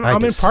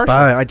impartial.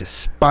 I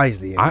despise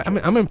the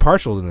Angels. I'm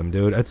impartial to them,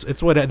 dude.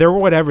 It's what they're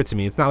whatever to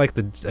me. It's not like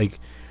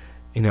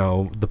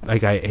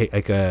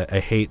I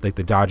hate like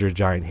the Dodgers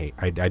Giant hate.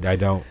 I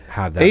don't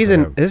have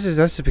that.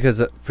 That's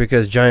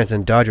because Giants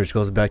and Dodgers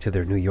goes back to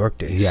their New York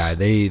days. Yeah,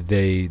 they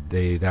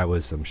that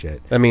was some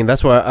shit. I mean,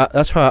 that's why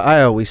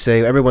I always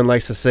say, everyone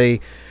likes to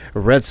say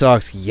Red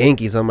Sox,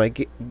 Yankees. I'm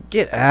like,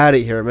 get out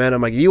of here, man.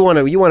 I'm like, you want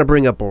to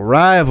bring up a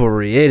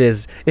rivalry? It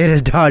is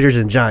Dodgers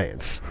and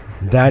Giants.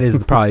 That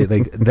is probably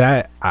like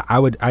that.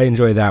 I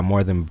enjoy that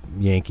more than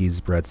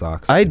Yankees, Red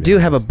Sox. I do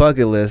have a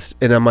bucket list,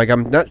 and I'm like,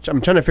 I'm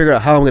trying to figure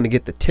out how I'm going to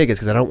get the tickets,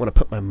 because I don't want to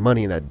put my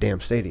money in that damn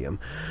stadium.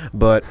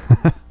 But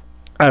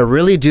I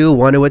really do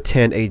want to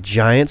attend a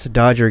Giants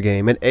Dodger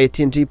game at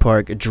AT&T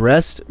Park,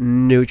 dressed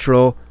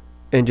neutral,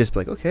 and just be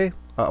like, okay,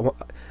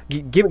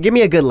 give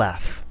me a good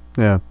laugh.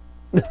 Yeah.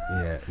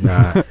 Yeah.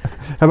 Nah.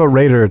 How about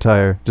Raider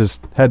attire,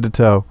 just head to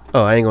toe?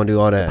 Oh, I ain't gonna do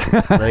all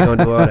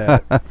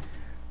that.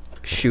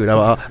 Shoot,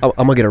 I'm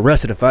gonna get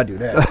arrested if I do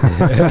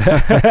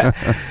that.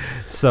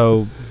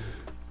 So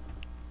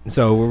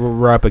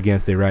we're up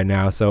against it right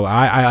now. So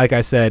I like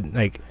I said,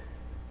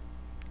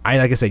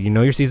 you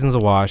know, your season's a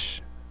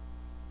wash.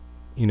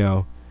 You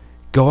know,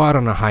 go out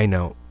on a high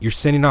note. You're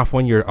sending off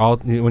one of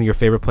your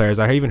favorite players.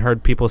 I even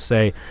heard people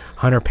say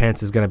Hunter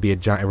Pence is going to be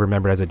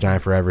remembered as a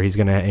Giant forever. He's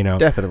going to, you know,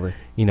 definitely.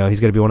 You know, he's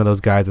going to be one of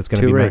those guys that's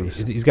going to be. 2 rings.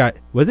 He's got.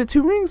 Was it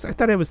 2 rings? I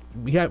thought it was.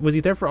 Was he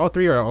there for all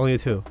 3 or only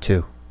 2?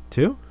 2.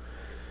 2?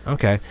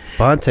 Okay.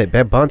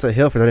 Bonta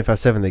Hill for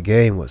 95.7 The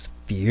Game was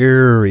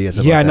furious.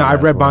 Yeah, no, I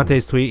read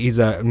Bonte's tweet. He's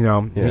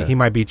he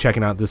might be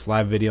checking out this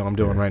live video I'm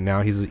doing right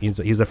now. He's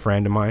a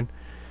friend of mine.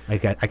 I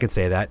could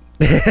say that.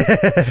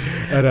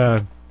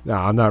 But no,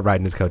 I'm not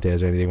riding his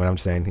coattails or anything. What I'm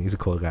saying, he's a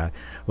cool guy.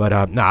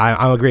 But no,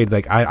 I agreed.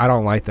 Like I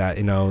don't like that.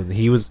 You know,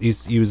 he was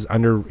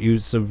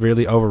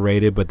severely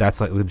overrated. But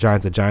that's like the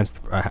Giants. The Giants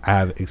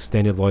have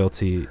extended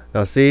loyalty.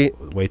 Now, see,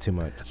 way too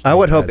much. I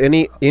would hope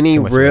any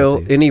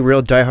real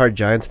diehard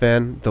Giants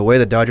fan, the way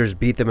the Dodgers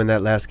beat them in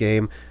that last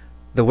game,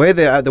 the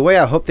way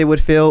I hope they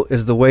would feel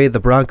is the way the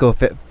Bronco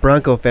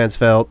fans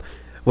felt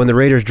when the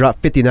Raiders dropped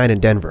 59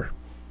 in Denver.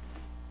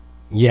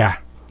 Yeah.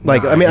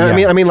 Like I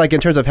mean, like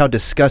in terms of how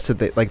disgusted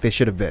they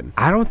should have been.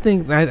 I don't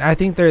think I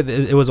think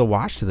it was a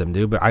wash to them,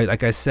 dude. But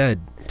like I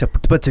said,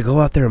 to go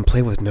out there and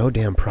play with no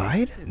damn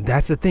pride.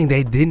 That's the thing.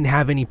 They didn't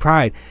have any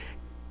pride.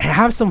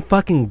 Have some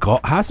fucking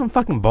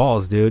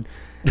balls, dude.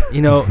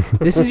 You know,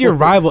 this is your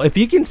rival. If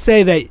you can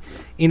say that,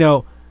 you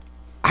know,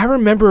 I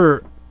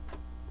remember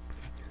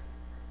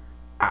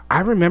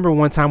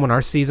one time when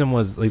our season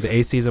was like the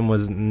A season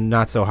was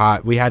not so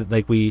hot. We had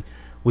like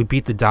we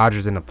beat the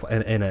Dodgers in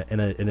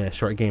a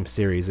short game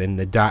series, and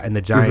the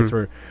Giants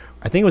were,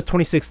 I think it was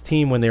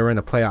 2016 when they were in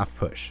a playoff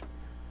push.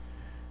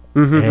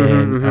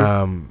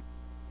 The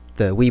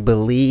we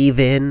believe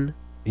in.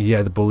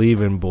 Yeah, the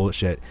believe in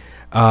bullshit.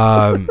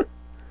 I'm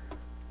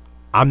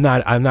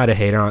not a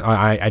hater.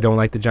 I don't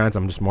like the Giants.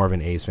 I'm just more of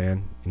an A's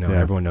fan. You know,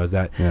 everyone knows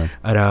that. Yeah.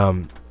 But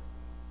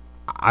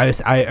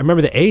I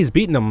remember the A's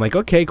beating them. I'm like,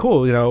 okay,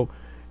 cool. You know,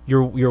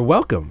 you're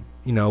welcome.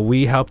 You know,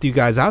 we helped you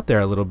guys out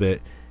there a little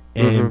bit.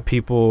 And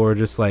people were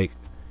just like,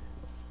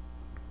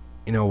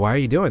 you know, why are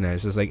you doing that?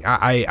 It's just like,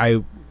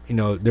 I you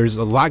know, there's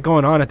a lot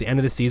going on at the end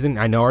of the season.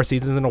 I know our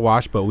season's in a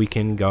wash, but we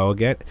can go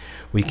again.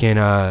 We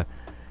can,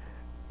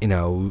 you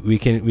know, we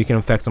can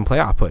affect some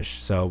playoff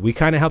push. So we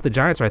kind of helped the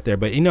Giants right there.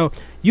 But, you know,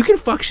 you can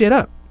fuck shit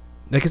up.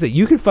 Like I said,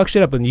 you can fuck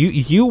shit up. And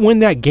you win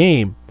that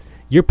game,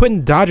 you're putting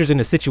the Dodgers in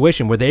a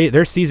situation where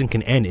their season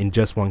can end in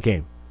just one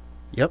game.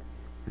 Yep.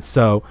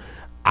 So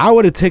I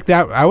would have took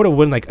that. I would have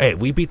won like, hey,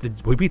 we beat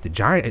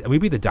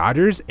the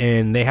Dodgers,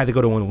 and they had to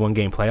go to a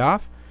 1-game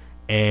playoff,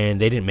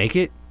 and they didn't make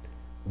it.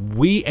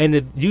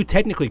 You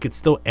technically could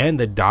still end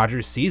the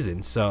Dodgers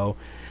season. So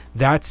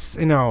that's,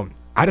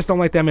 I just don't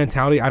like that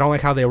mentality. I don't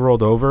like how they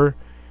rolled over.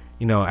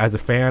 As a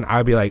fan,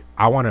 I'd be like,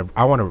 I want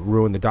to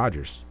ruin the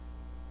Dodgers.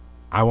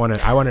 I want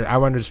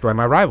to destroy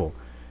my rival.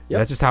 Yep.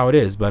 That's just how it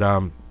is.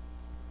 But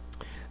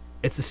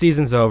it's the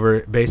season's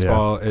over.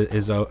 Baseball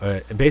is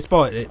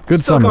baseball.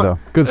 Good summer though.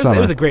 Good summer.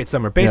 It was a great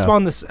summer. Baseball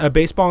in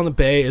the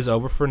Bay is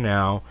over for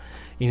now.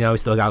 We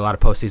still got a lot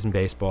of postseason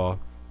baseball.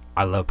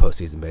 I love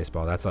postseason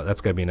baseball. That's going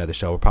to be another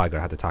show. We're probably going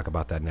to have to talk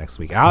about that next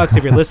week. Alex,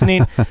 if you're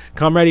listening,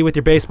 come ready with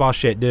your baseball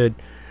shit, dude.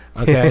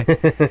 Okay,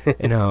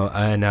 and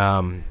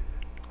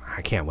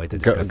I can't wait to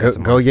discuss this.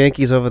 Go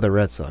Yankees over the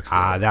Red Sox.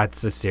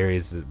 That's a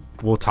series.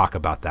 We'll talk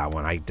about that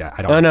one. I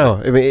don't. Oh no,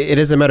 I mean it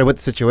doesn't matter what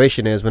the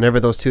situation is. Whenever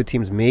those two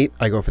teams meet,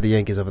 I go for the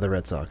Yankees over the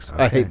Red Sox.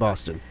 Okay. I hate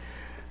Boston.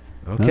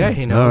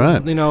 Okay, all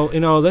right.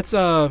 Let's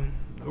we're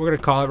gonna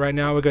call it right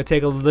now. We're gonna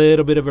take a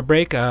little bit of a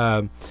break.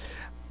 I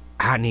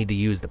need to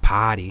use the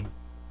potty,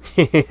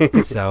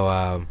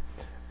 so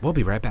we'll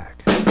be right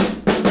back.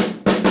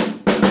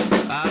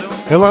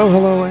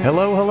 Hello,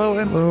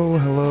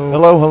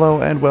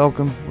 and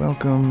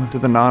welcome to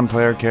the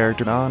non-player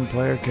character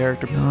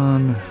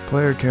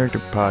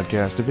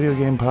podcast, a video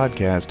game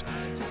podcast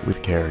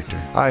with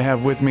character. I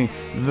have with me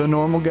the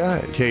normal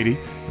guy, Katie,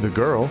 the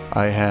girl.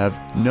 I have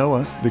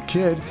Noah, the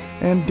kid,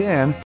 and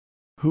Dan,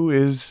 who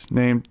is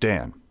named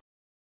Dan.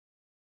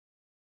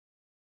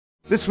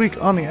 This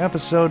week on the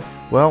episode,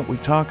 we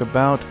talk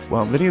about,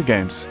 video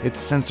games. It's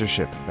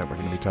censorship that we're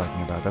going to be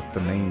talking about. That's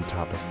the main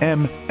topic.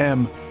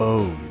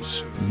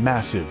 MMOs,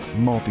 massive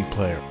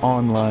multiplayer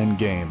online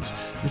games.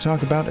 We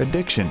talk about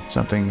addiction,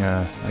 something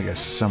I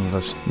guess some of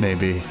us may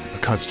be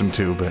accustomed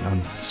to, but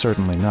I'm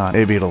certainly not.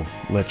 Maybe it'll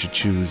let you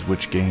choose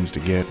which games to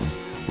get and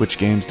which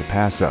games to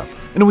pass up.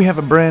 And we have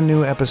a brand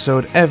new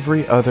episode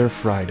every other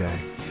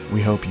Friday.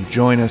 We hope you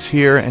join us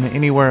here and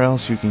anywhere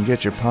else you can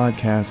get your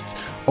podcasts,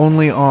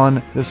 only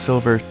on the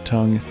Silver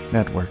Tongue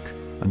Network.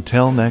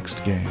 Until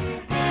next game.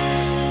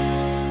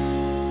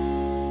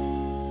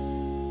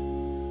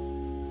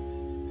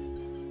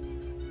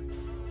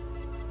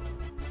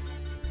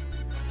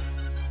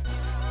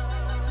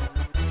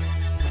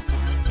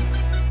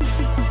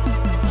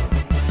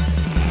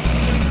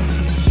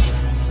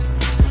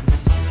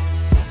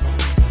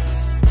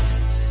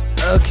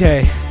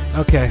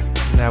 Okay.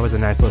 That was a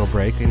nice little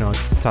break.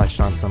 Touched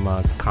on some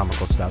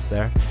comical stuff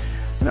there.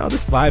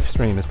 This live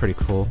stream is pretty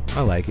cool.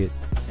 I like it.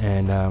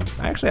 And I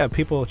actually have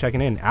people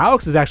checking in.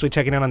 Alex is actually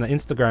checking in on the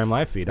Instagram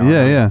live feed.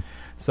 Yeah.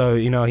 So,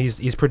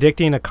 he's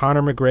predicting a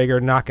Conor McGregor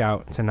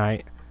knockout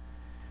tonight.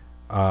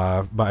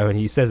 But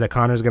he says that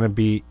Conor's going to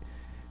beat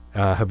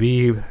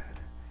Khabib.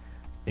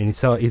 And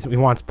he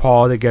wants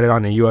Paul to get it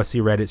on the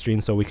UFC Reddit stream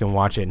so we can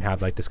watch it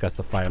and discuss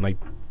the fight. I'm like,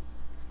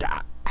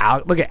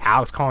 look at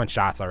Alex calling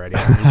shots already.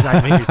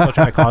 He's still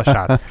trying to call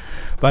shots.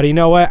 But you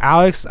know what,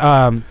 Alex?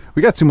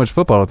 We got too much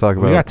football to talk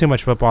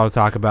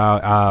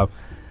about.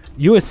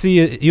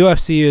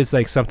 UFC is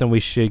something we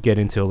should get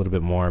into a little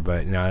bit more,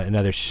 but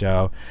another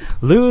show.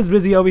 Lou's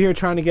busy over here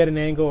trying to get an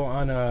angle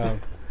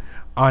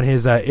on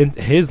his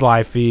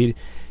live feed.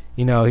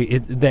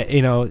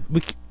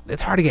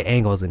 It's hard to get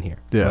angles in here.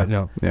 Yeah.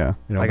 But yeah.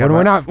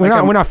 We're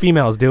not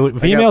females, dude.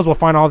 Females will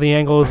find all the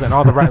angles and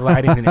all the right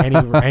lighting in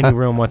any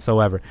room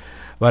whatsoever.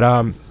 But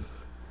I'm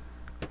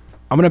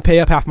gonna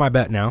pay up half my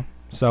bet now,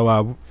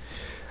 so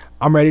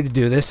I'm ready to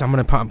do this. I'm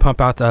gonna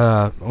pump out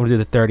I'm gonna do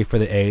the 30 for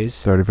the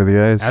A's. 30 for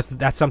the A's.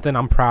 That's something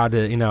I'm proud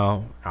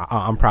to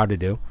I'm proud to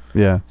do.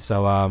 Yeah.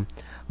 So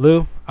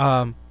Lou,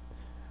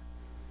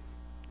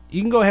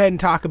 you can go ahead and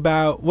talk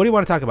about, what do you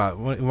want to talk about?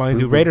 Want to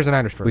do Raiders or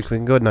Niners first? We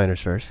can go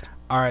Niners first.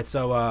 All right,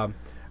 so I'm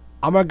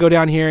gonna go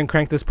down here and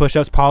crank this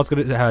push-ups. Paul's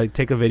gonna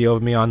take a video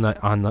of me on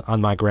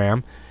my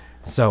gram.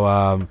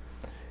 So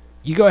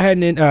you go ahead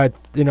and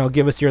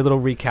give us your little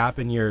recap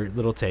and your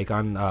little take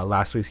on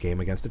last week's game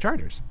against the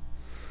Chargers.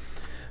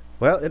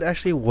 Well, it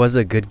actually was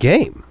a good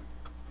game,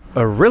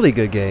 a really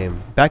good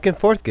game, back and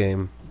forth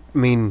game. I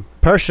mean,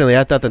 personally,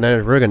 I thought the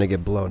Niners were gonna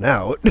get blown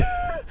out,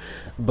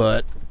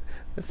 but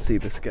let's see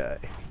this guy.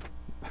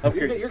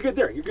 You're good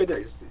there.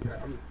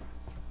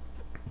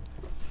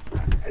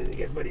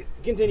 Buddy,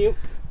 continue.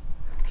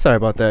 Sorry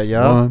about that,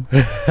 y'all.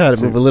 Had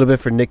to move a little bit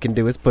for Nick can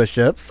do his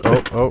push-ups.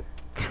 3,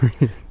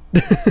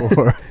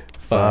 4,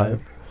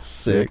 5,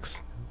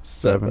 6,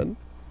 7,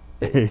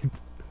 8,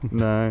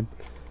 9,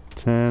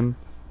 10,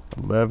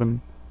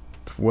 11,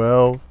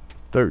 12,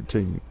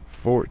 13,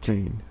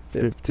 14,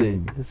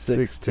 15,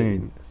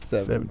 16,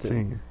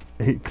 17,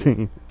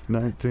 18,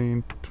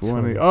 19,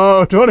 20.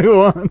 Oh,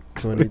 21,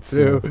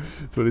 22,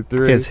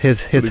 23. His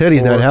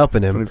hoodie's not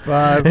helping him.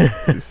 25,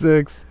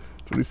 26,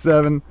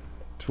 27,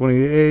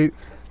 28,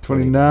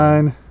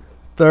 29,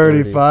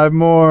 35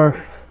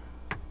 more.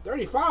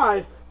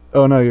 35?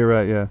 Oh no, you're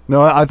right. Yeah.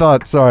 No, I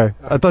thought. Sorry,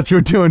 I thought you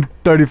were doing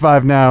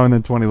 35 now and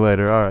then 20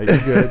 later. All right, you're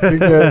good. You're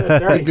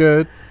good. You're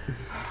good.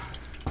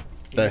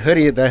 That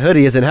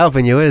hoodie isn't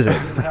helping you, is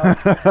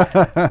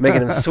it?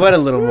 Making him sweat a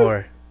little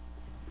more.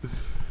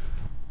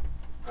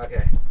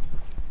 Okay.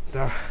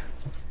 So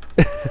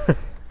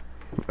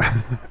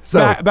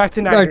back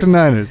to Niners. Back to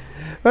Niners.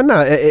 But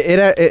no,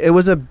 it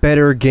was a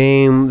better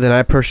game than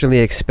I personally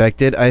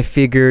expected. I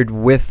figured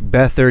with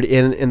Beathard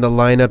in the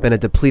lineup and a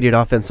depleted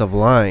offensive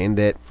line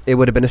that it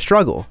would have been a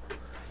struggle.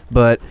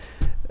 But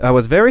I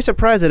was very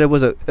surprised that it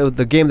was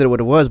the game that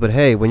it was. But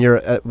hey, when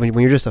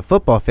you're just a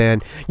football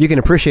fan, you can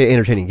appreciate an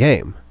entertaining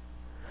game.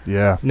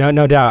 Yeah.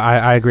 No doubt.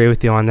 I agree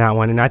with you on that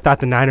one. And I thought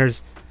the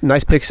Niners.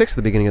 Nice pick six at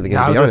the beginning of the game.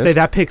 I was gonna say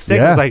that pick six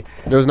was like.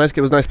 It was nice.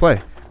 It was a nice play.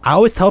 I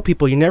always tell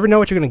people you never know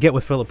what you're gonna get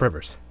with Phillip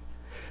Rivers.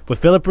 With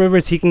Phillip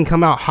Rivers, he can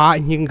come out hot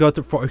and he can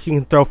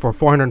throw for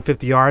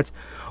 450 yards,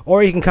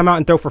 or he can come out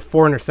and throw for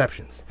 4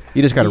 interceptions.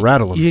 You just got to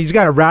rattle him. You just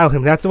got to rattle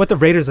him. That's what the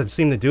Raiders have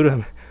seemed to do to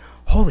him.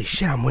 Holy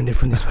shit, I'm winded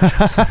from these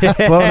push-ups.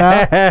 Blown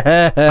out.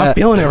 I'm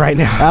feeling it right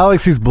now.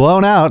 Alex, he's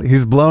blown out.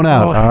 He's blown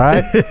out. All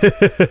right. I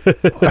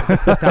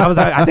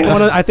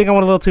think I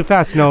went a little too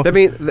fast. No, I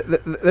mean,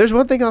 there's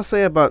one thing I'll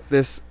say about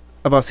this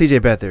about CJ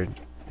Beathard.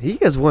 He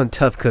is one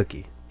tough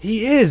cookie.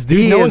 he is, dude.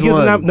 He no is one gives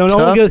him one no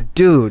one gives,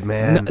 dude,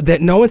 man.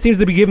 no one seems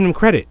to be giving him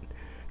credit.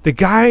 The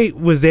guy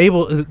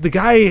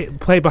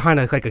played behind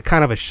a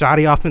kind of a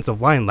shoddy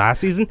offensive line last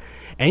season,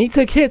 and he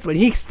took hits, but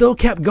he still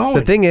kept going.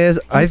 The thing is,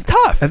 He's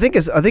tough. I think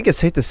it's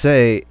safe to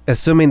say,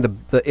 assuming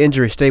the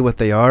injuries stay what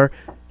they are,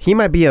 he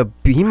might be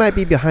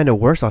behind a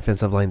worse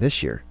offensive line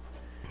this year.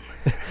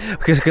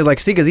 because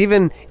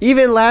even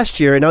last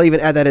year, and I'll even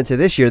add that into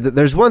this year,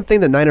 there's one thing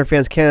that Niner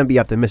fans can be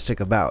optimistic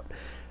about.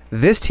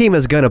 This team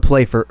is gonna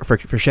play for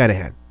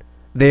Shanahan.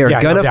 They are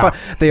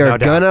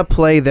gonna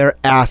play their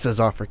asses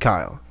off for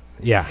Kyle.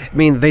 Yeah. I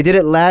mean, they did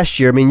it last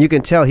year. I mean, you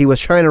can tell he was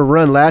trying to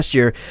run last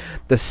year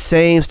the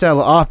same style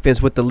of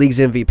offense with the league's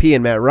MVP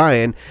and Matt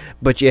Ryan,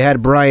 but you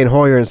had Brian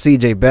Hoyer and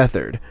CJ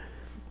Beathard.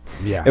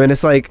 Yeah. I mean,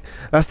 it's like,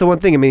 that's the one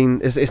thing. I mean,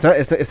 it's not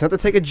to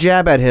take a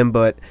jab at him,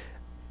 but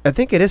I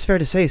think it is fair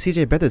to say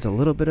CJ Beathard's a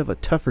little bit of a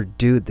tougher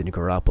dude than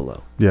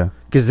Garoppolo. Yeah.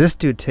 Because this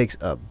dude takes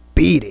a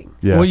beating.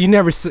 Yeah. Well, you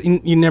never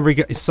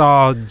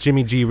saw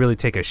Jimmy G really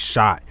take a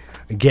shot,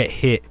 get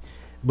hit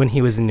when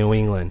he was in New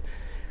England.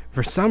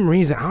 For some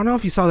reason, I don't know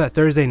if you saw that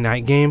Thursday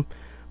night game,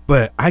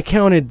 but I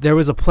counted, there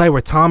was a play where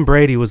Tom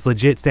Brady was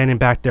legit standing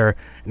back there,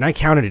 and I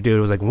counted it, dude.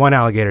 It was like 1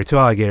 alligator, 2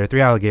 alligator,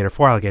 3 alligator,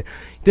 4 alligator.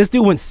 This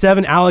dude went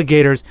 7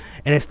 alligators,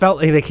 and it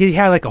felt like he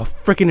had like a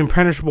freaking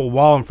impenetrable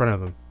wall in front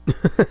of him.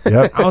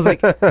 Yep. I was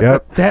like,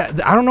 Yep.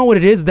 that I don't know what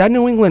it is. That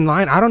New England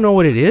line, I don't know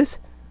what it is.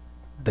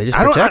 They just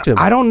protect him.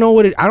 I don't know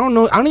what it. I don't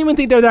know. I don't even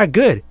think they're that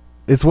good.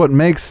 It's what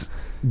makes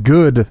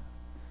good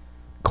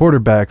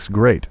quarterbacks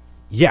great.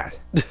 Yeah.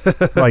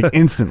 Like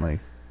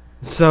instantly.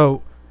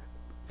 So,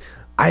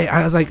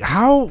 I was like,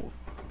 how?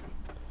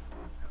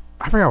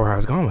 I forgot where I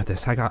was going with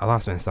this. I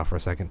lost myself for a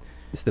second.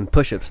 It's them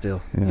push-ups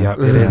still. Yeah,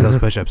 it is those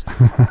push-ups.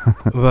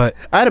 But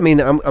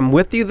I'm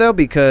with you though,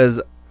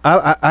 because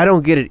I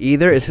don't get it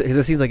either. It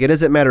seems like it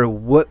doesn't matter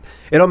what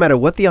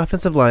the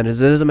offensive line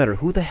is. It doesn't matter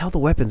who the hell the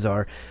weapons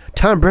are.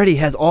 Tom Brady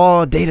has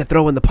all day to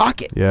throw in the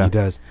pocket. Yeah. he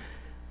does.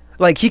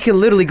 Like, he can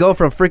literally go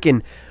from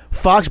freaking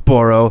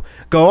Foxborough,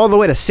 go all the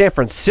way to San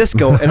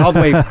Francisco, and all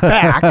the way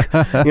back.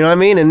 You know what I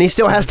mean? And he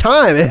still has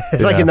time.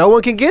 It's like no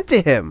one can get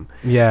to him.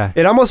 Yeah.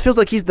 It almost feels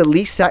like he's the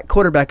least sacked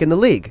quarterback in the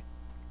league.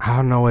 I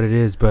don't know what it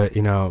is, but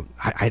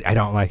I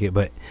don't like it.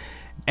 But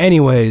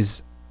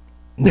anyways,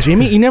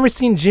 Jimmy, you never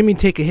seen Jimmy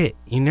take a hit.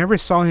 You never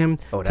saw him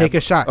take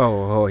a shot. I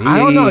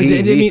don't know.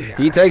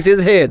 He takes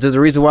his hits. There's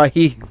a reason why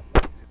he.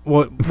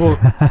 Well,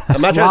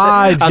 I'm not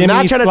trying to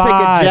take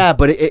a jab,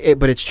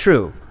 but it's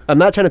true. I'm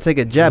not trying to take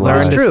a jab, but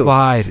Learn it's to true.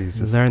 slide.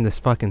 Learn this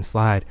fucking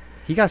slide.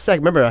 He got sacked.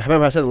 Remember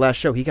I said the last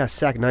show, he got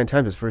sacked 9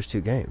 times his first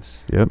 2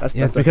 games. Yep.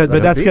 That's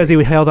because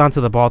he held on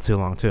to the ball too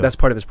long too. That's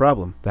part of his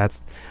problem.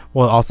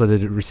 Also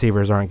the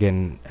receivers aren't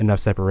getting enough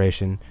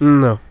separation.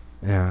 No.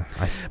 Yeah.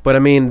 But I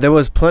mean, there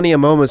was plenty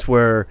of moments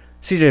where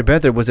CJ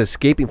Beathard was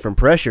escaping from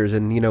pressures,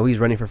 and he's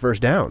running for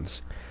first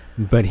downs.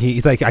 But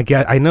he's like,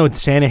 I know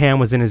Shanahan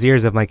was in his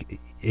ears of like,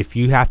 if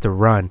you have to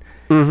run,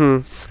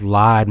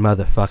 slide,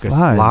 motherfucker,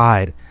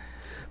 slide.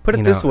 Put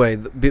it this way: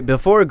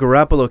 before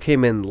Garoppolo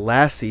came in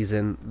last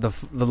season,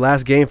 the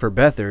last game for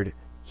Beathard,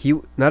 he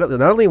not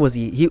only was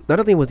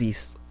he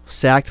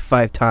sacked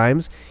 5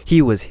 times,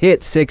 he was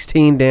hit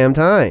 16 damn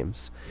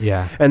times.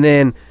 Yeah. And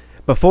then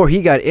before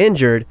he got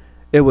injured,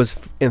 it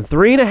was in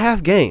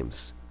 3.5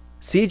 games.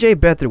 CJ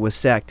Beathard was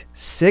sacked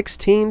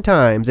 16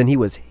 times, and he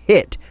was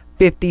hit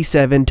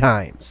 57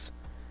 times.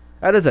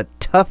 That is a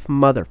tough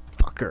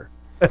motherfucker.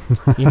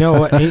 You know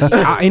what?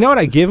 You know what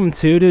I give him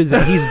too, dude, is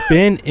that he's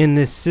been in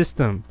this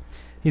system.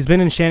 He's been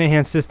in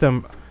Shanahan's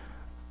system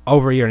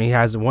over a year, and he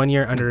has 1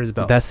 year under his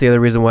belt. That's the other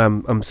reason why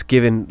I'm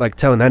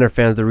telling Niner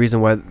fans the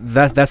reason why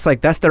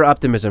that's their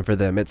optimism for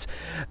them. It's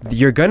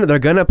they're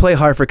gonna play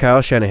hard for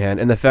Kyle Shanahan,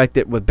 and the fact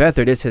that with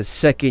Beathard it's his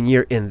 2nd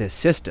year in this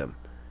system.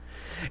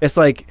 It's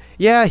like,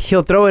 yeah,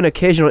 he'll throw an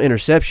occasional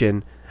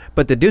interception,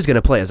 but the dude's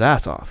gonna play his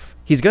ass off.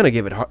 He's gonna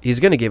give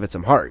it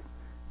some heart.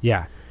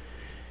 Yeah.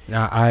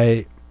 Now,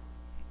 I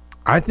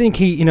think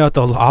he, if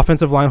the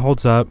offensive line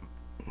holds up,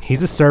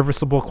 he's a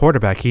serviceable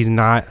quarterback. He's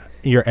not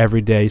your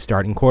everyday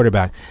starting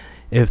quarterback.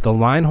 If the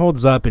line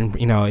holds up and,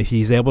 if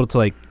he's able to,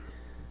 like,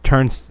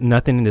 turn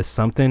nothing into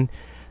something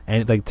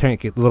and, like,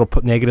 get little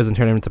negatives and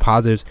turn them into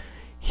positives,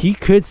 he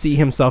could see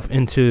himself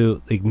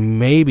into, like,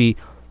 maybe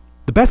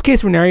the best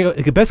case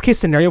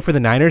scenario for the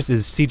Niners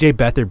is C.J.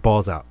 Beathard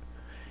balls out.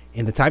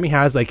 And the time he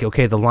has, like,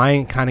 okay, the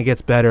line kind of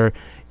gets better,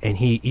 and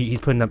he's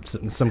putting up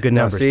some good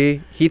numbers.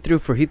 See, he threw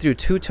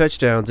 2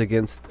 touchdowns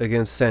against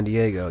San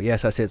Diego.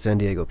 Yes, I said San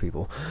Diego,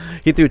 people.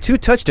 He threw 2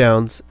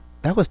 touchdowns.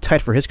 That was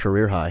tight for his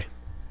career high.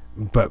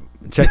 But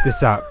check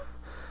this out.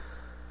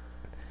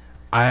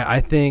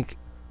 I think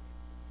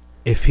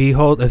if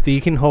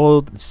he can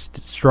hold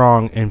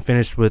strong and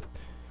finish with,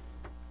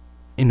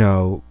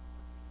 a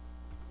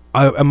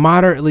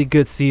moderately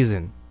good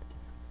season,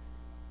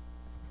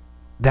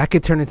 that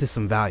could turn into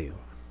some value.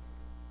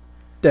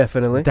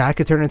 Definitely. That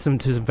could turn into some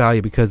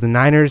value because the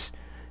Niners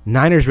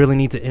really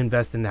need to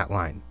invest in that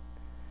line.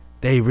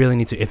 They really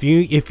need to.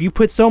 If you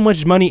put so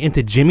much money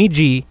into Jimmy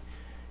G,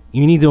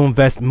 you need to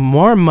invest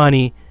more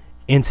money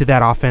into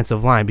that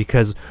offensive line,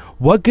 because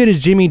what good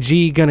is Jimmy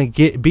G gonna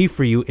be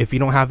for you if you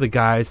don't have the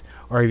guys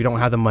or if you don't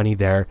have the money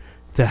there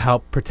to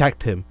help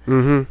protect him?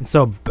 Mm-hmm.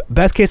 So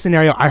best case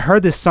scenario, I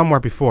heard this somewhere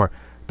before.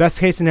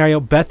 Best case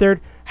scenario, Beathard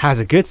has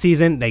a good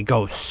season. They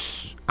go.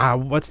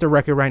 What's the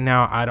record right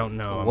now? I don't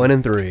know.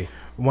 1-3.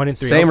 1-3.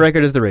 Same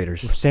record as the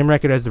Raiders. Same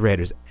record as the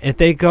Raiders. If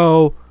they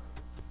go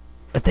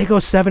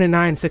 7-9,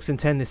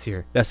 6-10 this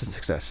year, that's a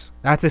success.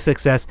 That's a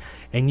success.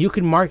 And you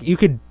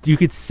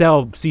could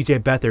sell C.J.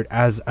 Beathard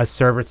as a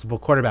serviceable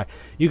quarterback.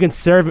 You could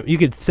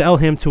sell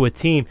him to a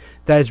team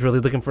that is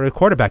really looking for a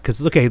quarterback.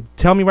 Because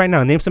tell me right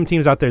now, name some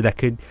teams out there that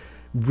could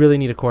really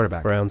need a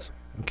quarterback. Browns.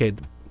 Okay.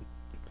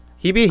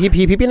 He'd be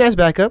a nice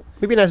backup.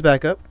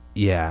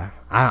 Yeah.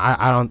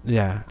 I don't.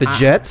 Yeah. The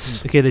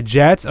Jets. Okay. The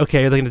Jets.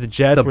 Okay. You're looking at the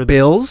Jets. The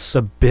Bills.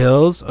 The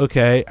Bills.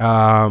 Okay.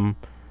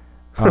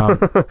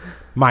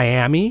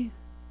 Miami.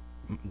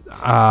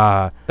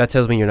 That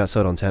tells me you're not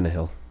sold on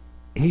Tannehill.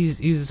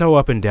 He's so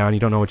up and down. You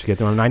don't know what you get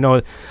to him. And I know.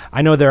 The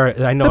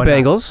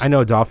Bengals. I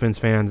know Dolphins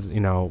fans.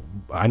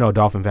 I know a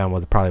Dolphin fan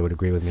would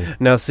agree with me.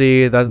 Now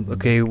see that's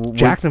okay.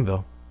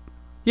 Jacksonville.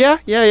 Yeah.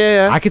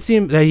 I could see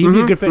him. He'd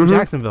be a good fit in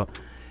Jacksonville.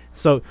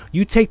 So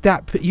you take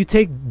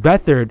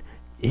Beathard.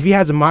 If he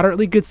has a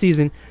moderately good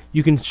season,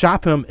 you can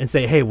shop him and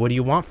say, "Hey, what do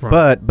you want from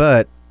him?"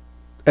 But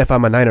if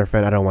I'm a Niner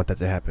fan, I don't want that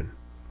to happen,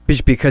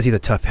 because he's a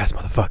tough ass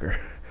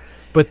motherfucker.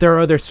 But there are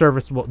other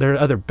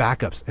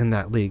backups in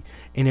that league.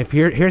 And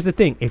here's the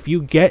thing: if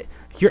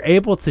you're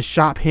able to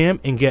shop him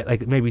and get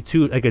like maybe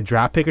a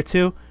draft pick or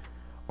two,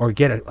 or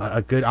get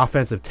a good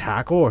offensive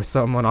tackle or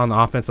someone on the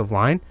offensive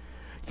line,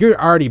 you're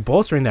already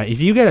bolstering that. If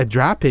you get a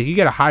draft pick, you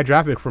get a high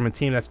draft pick from a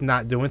team that's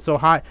not doing so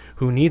hot,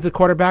 who needs a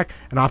quarterback,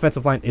 and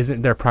offensive line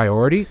isn't their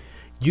priority,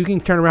 you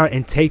can turn around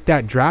and take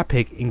that draft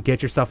pick and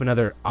get yourself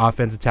another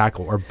offensive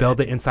tackle or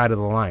build it inside of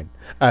the line.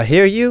 I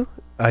hear you.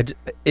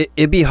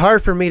 It'd be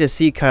hard for me to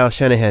see Kyle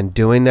Shanahan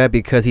doing that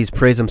because he's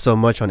praised him so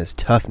much on his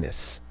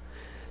toughness.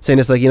 Saying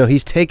it's like,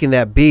 he's taking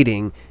that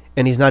beating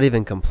and he's not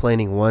even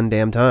complaining one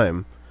damn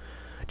time.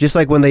 Just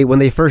like when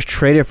they first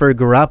traded for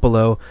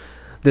Garoppolo,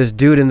 this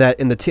dude in that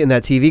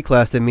TV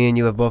class that me and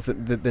you have both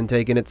been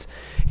taking,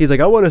 he's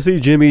like, I want to see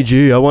Jimmy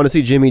G.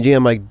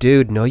 I'm like,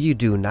 dude, no, you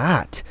do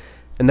not.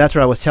 And that's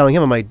what I was telling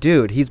him. I'm like,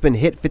 dude, he's been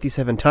hit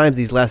 57 times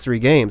these last 3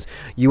 games.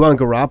 You want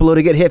Garoppolo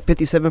to get hit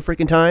 57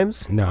 freaking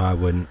times? No, I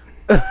wouldn't.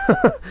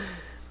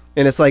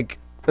 And it's like,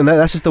 and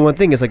that's just the one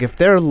thing. It's like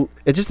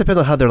it just depends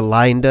on how their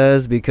line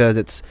does,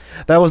 because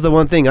that was the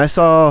one thing I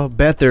saw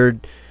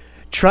Beathard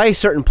try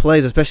certain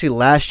plays, especially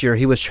last year.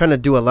 He was trying to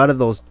do a lot of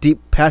those deep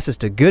passes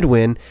to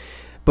Goodwin,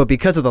 but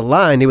because of the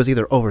line, he was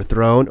either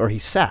overthrown or he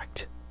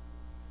sacked.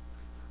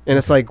 And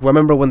it's like,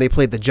 remember when they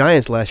played the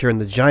Giants last year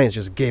and the Giants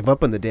just gave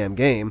up in the damn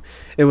game?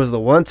 It was the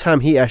one time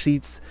he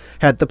actually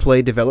had the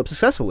play develop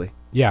successfully.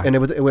 Yeah. And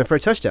it went for a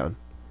touchdown.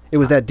 It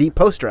was that deep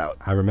post route.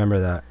 I remember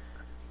that.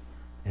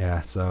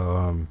 Yeah,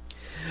 so...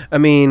 I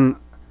mean,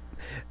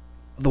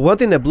 the one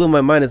thing that blew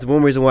my mind is the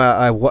one reason why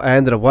I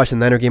ended up watching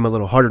the Niner game a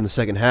little harder in the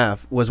second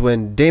half was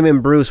when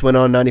Damon Bruce went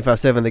on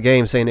 95.7 the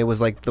game saying it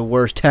was like the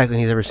worst tackling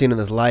he's ever seen in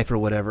his life or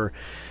whatever.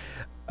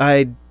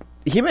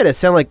 He made it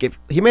sound like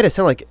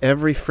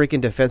every freaking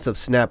defensive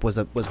snap was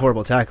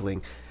horrible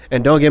tackling.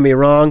 And don't get me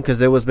wrong, because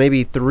there was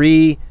maybe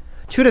 2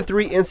 to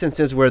 3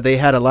 instances where they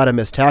had a lot of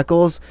missed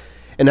tackles.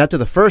 And after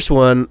the first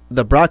one,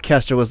 the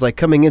broadcaster was like,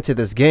 coming into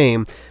this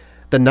game,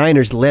 the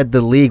Niners led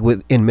the league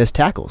in missed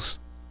tackles.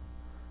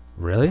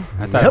 Really?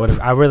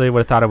 I really would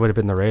have thought it would have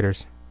been the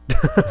Raiders.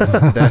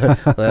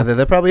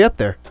 They're probably up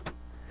there.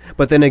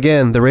 But then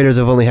again, the Raiders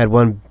have only had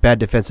one bad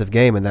defensive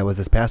game, and that was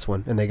this past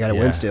one, and they got a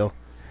win still.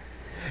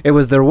 It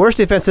was their worst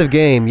defensive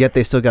game, yet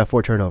they still got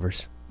 4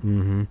 turnovers.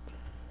 Mm-hmm.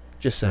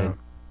 Just saying.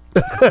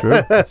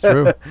 That's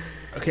true.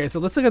 Okay, so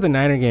let's look at the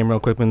Niner game real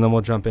quick, and then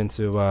we'll jump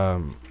into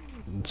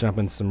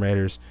some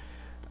Raiders.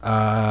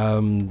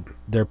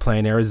 They're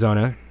playing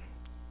Arizona.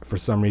 For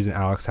some reason,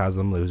 Alex has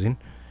them losing,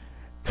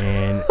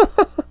 and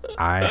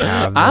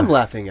I'm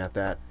laughing at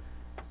that.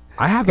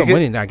 I have them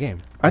winning that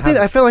game.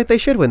 I feel like they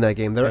should win that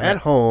game. They're at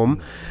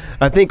home.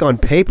 I think on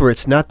paper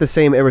it's not the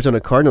same Arizona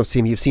Cardinals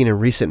team you've seen in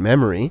recent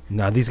memory.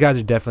 No, these guys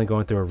are definitely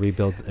going through a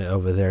rebuild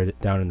over there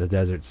down in the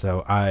desert.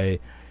 So I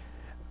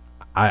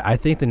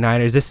think the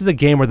Niners. This is a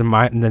game where the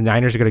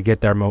Niners are going to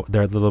get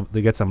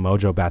they get some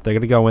mojo back. They're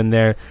going to go in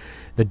there.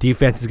 The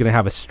defense is going to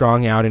have a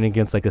strong outing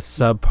against like a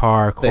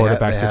subpar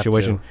quarterback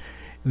situation.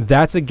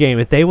 That's a game.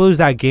 If they lose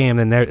that game,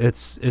 then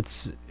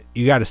it's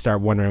you got to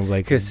start wondering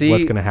like what's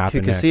going to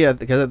happen next.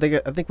 Because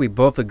I think we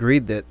both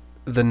agreed that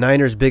the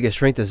Niners' biggest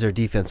strength is their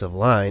defensive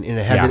line, and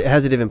it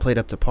hasn't even played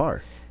up to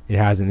par. It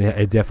hasn't.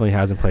 It definitely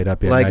hasn't played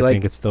up yet. I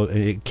think it's still.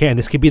 It can.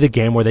 This could be the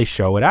game where they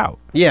show it out.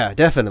 Yeah,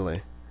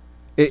 definitely.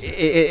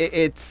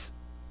 It's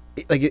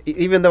like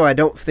even though I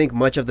don't think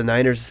much of the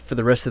Niners for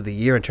the rest of the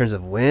year in terms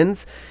of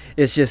wins,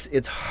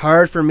 it's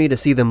hard for me to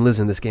see them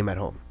losing this game at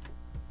home.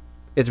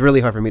 It's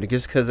really hard for me to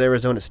just because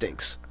Arizona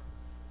stinks.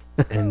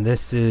 And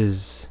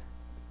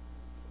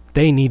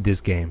they need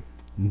this game.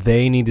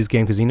 They need this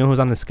game because you know who's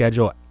on the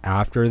schedule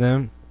after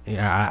them,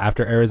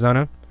 after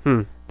Arizona?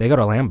 They go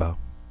to Lambeau.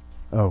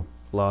 Oh,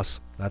 loss.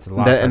 That's a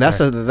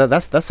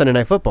loss. That's Sunday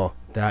Night Football.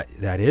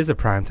 That is a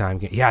primetime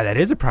game. Yeah, that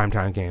is a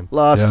primetime game.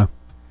 Loss. Yeah.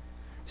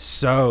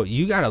 So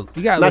you gotta.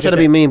 Not trying to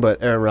be mean,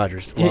 but Aaron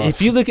Rodgers. Loss.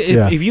 If you look at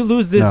if you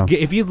lose this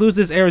if you lose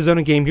this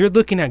Arizona game, you're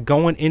looking at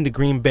going into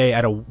Green Bay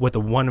with a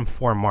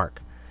 1-4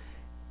 mark,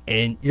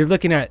 and you're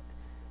looking at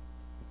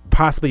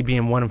possibly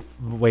being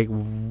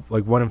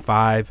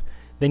 1-5.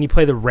 Then you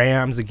play the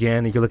Rams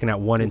again, and you're looking at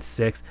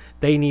 1-6.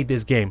 They need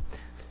this game.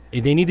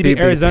 They need to beat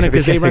Arizona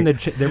because they run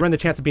the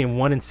chance of being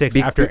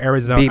 1-6 after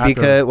Arizona.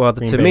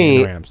 To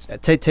me,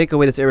 take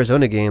away this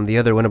Arizona game. The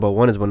other winnable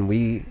one is when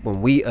we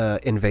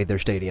invade their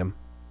stadium.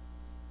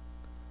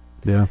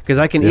 Yeah, because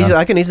I can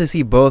easily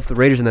see both the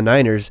Raiders and the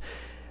Niners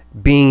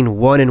being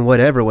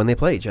 1-whatever when they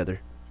play each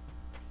other.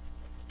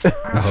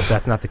 I hope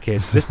that's not the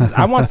case. This is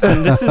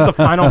the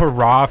final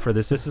hurrah for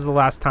this. This is the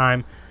last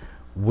time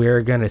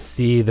we're gonna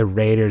see the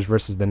Raiders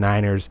versus the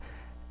Niners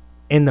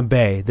in the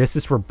Bay. This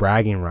is for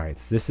bragging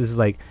rights. This is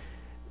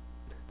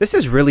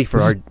really for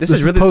our. This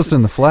is really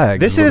posting the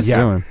flag. This is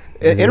doing.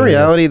 In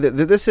reality,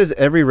 this is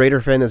every Raider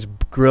fan that's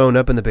grown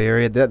up in the Bay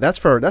Area. That's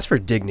for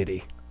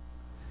dignity.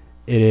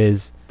 It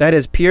is. That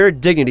is pure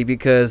dignity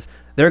because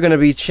they're going to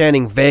be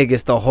chanting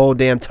Vegas the whole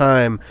damn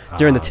time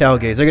during the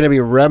tailgates. Man. They're going to be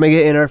rubbing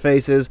it in our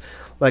faces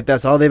like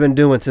that's all they've been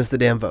doing since the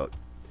damn vote.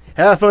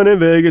 Have fun in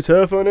Vegas,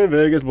 blah,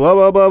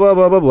 blah, blah, blah,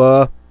 blah, blah,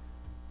 blah.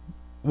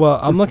 Well,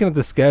 I'm looking at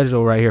the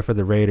schedule right here for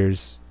the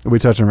Raiders. Are we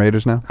touching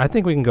Raiders now? I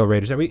think we can go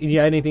Raiders.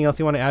 Anything else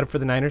you want to add for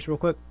the Niners real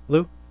quick,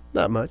 Lou?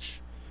 Not much.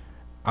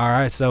 All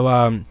right, so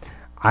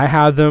I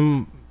have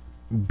them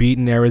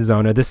beating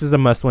Arizona. This is a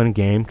must-win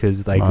game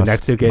because the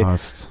next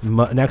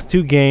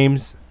two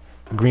games,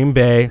 Green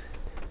Bay,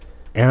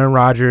 Aaron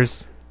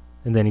Rodgers,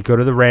 and then you go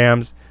to the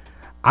Rams.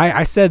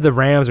 I said the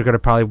Rams are going to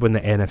probably win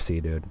the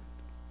NFC, dude.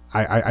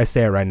 I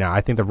say it right now.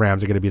 I think the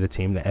Rams are going to be the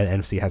team the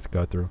NFC has to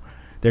go through.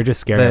 They're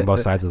just scared on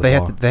both sides of the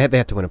ball. They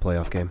have to win a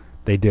playoff game.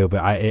 They do,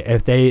 but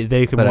if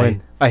they can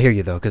win, I hear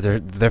you though because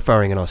they're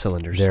firing in all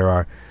cylinders. There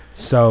are.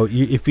 So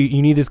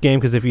you need this game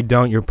because if you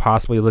don't, you're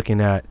possibly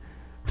looking at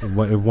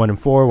 1-4,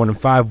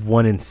 1-5,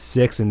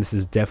 1-6, and this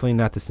is definitely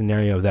not the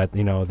scenario that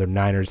the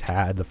Niners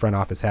had, the front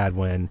office had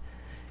when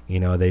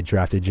they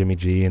drafted Jimmy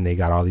G and they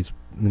got all these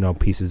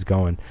pieces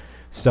going.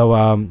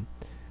 So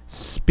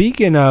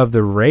speaking of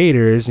the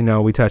Raiders,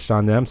 we touched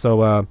on them.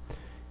 So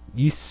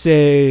you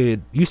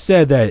said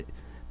that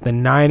the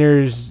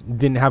Niners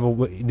didn't have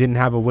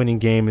a winning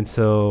game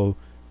until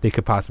they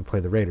could possibly play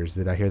the Raiders.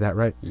 Did I hear that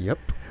right? Yep.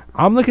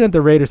 I'm looking at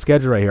the Raiders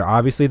schedule right here.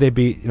 Obviously they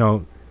beat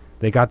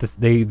they got this.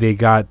 They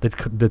got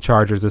the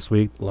Chargers this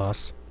week.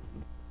 Loss.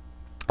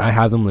 I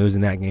have them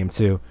losing that game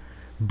too,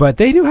 but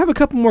they do have a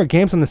couple more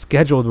games on the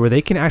schedule where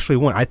they can actually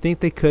win. I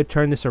think they could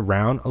turn this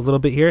around a little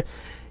bit here.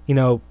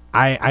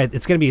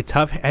 It's gonna be a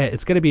tough.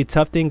 It's gonna be a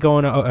tough thing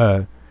going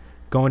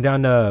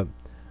down to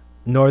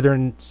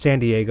northern San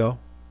Diego.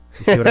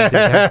 You see what I did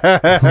there?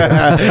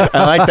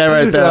 I like that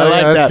right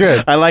there. That's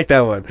good. I like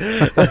that one.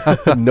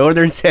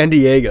 Northern San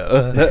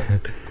Diego.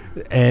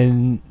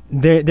 And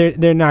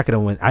they're not going to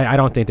win. I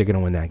don't think they're going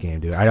to win that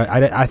game, dude.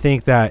 I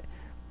think that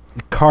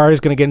Carr is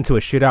going to get into a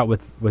shootout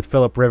with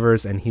Phillip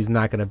Rivers, and he's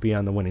not going to be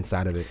on the winning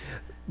side of it.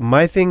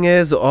 My thing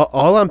is,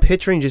 all I'm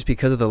picturing, just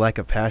because of the lack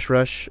of pass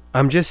rush,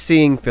 I'm just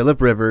seeing Phillip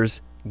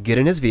Rivers get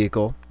in his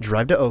vehicle,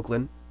 drive to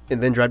Oakland,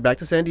 and then drive back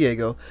to San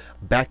Diego,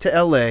 back to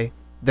L.A.,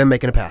 then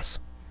making a pass.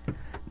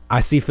 I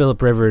see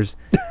Phillip Rivers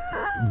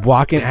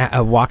walking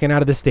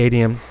out of the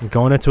stadium,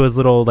 going into his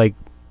little his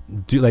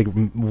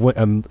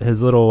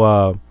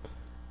little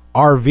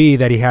RV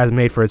that he has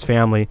made for his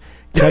family,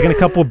 taking a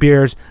couple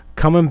beers,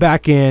 coming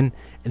back in,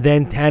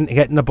 then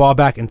getting the ball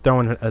back and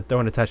throwing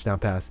a touchdown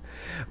pass.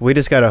 We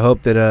just gotta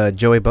hope that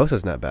Joey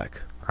Bosa's not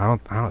back. I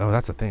don't. Oh,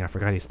 that's the thing. I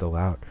forgot he's still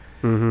out.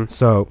 Mm-hmm.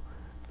 So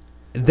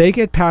they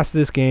get past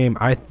this game.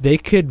 They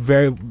could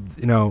very,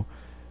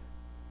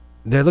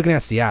 they're looking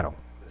at Seattle.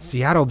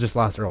 Seattle just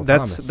lost Earl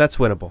Thomas. That's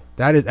winnable.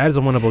 That is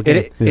a winnable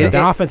game.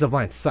 The offensive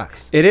line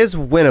sucks. It is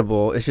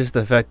winnable. It's just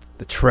the fact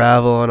the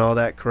travel and all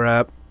that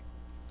crap.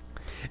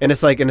 And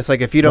it's like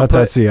if you don't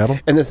put Seattle.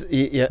 And this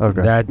yeah.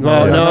 Okay.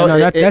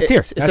 That's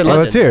here.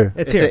 It's here.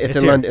 It's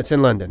in London. It's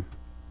in London.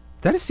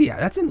 That is Seattle.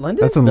 That's in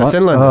London. That's in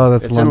London. Oh,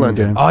 that's it's London in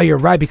London. game. Oh, you're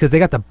right because they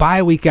got the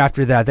bye week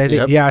after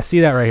that. Yeah, I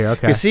see that right here.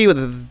 Okay. You see,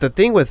 the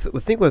thing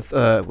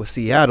with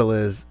Seattle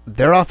is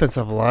their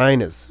offensive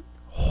line is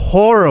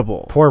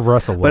horrible. Poor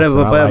Russell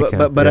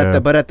Wilson.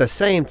 But at the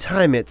same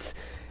time, is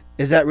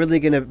that really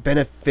going to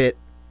benefit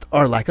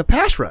our lack of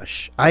pass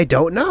rush? I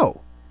don't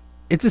know.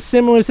 It's a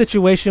similar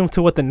situation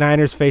to what the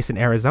Niners face in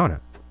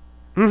Arizona.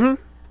 Mm-hmm.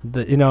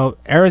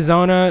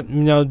 Arizona,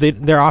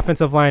 their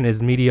offensive line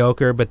is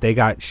mediocre, but they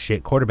got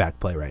shit quarterback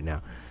play right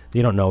now.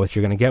 You don't know what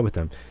you're going to get with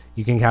them.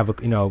 You can have,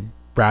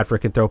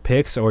 Bradford can throw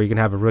picks, or you can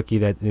have a rookie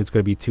that is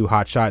going to be too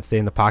hot shot, stay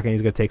in the pocket, and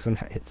he's going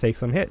to take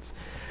some hits.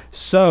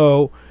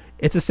 So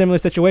it's a similar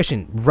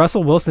situation.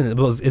 Russell Wilson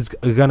is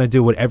going to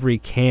do whatever he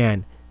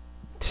can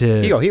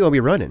to. He going to be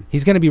running.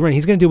 He's going to be running.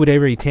 He's going to do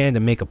whatever he can to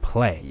make a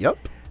play. Yep.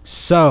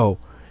 So,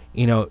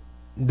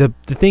 the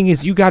thing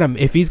is, you got him.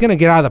 If he's going to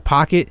get out of the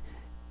pocket,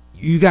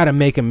 you got to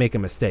make him make a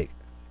mistake.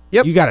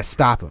 Yep. You got to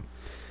stop him.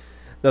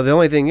 Now, the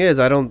only thing is,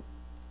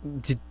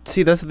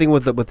 see, that's the thing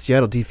with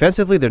Seattle.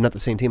 Defensively, they're not the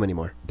same team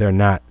anymore. They're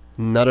not.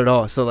 Not at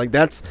all. So,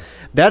 that's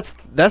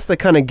the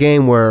kind of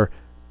game where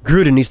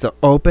Gruden needs to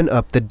open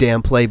up the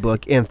damn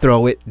playbook and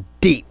throw it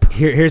deep.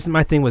 Here's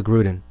my thing with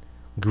Gruden.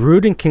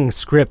 Gruden can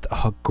script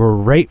a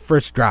great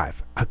first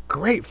drive.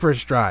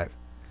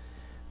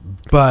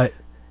 But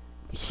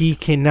he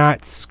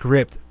cannot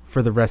script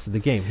for the rest of the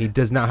game. He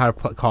does not know how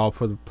to call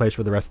for the plays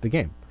for the rest of the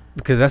game.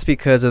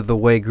 Because of the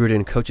way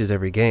Gruden coaches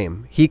every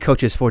game. He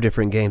coaches 4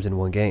 different games in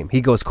one game. He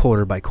goes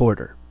quarter by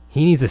quarter.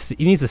 He just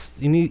needs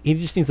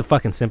to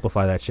fucking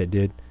simplify that shit,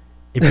 dude.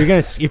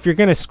 If you're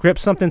gonna script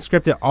something,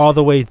 script it all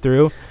the way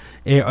through.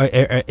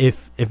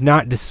 If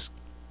not, just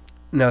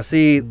now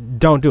see,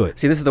 don't do it.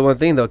 See, this is the one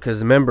thing though, because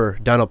remember,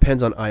 Donald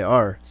Penn's on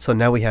IR, so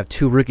now we have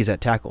 2 rookies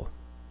at tackle,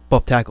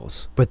 both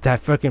tackles. But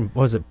that fucking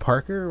was it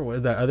Parker or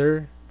the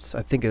other?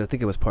 I think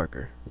it was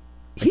Parker.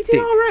 He did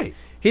all right.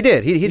 He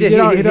did. He did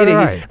all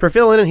right. For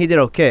filling in, he did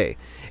okay.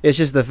 It's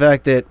just the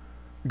fact that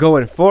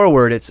going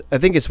forward, I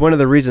think it's one of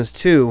the reasons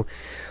too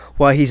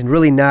why he's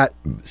really not.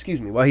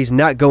 Why he's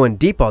not going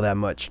deep all that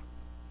much.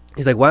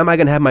 He's like, why am I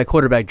going to have my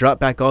quarterback drop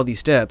back all these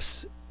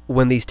steps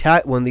when these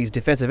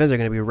defensive ends are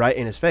going to be right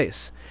in his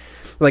face?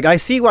 Like, I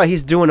see why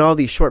he's doing all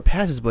these short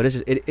passes, but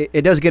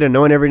it does get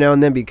annoying every now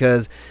and then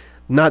because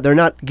they're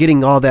not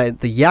getting all the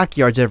yak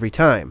yards every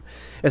time.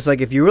 It's like,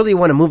 if you really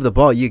want to move the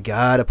ball, you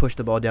got to push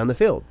the ball down the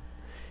field.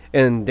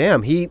 And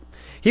damn, he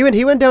went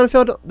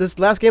downfield this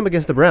last game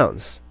against the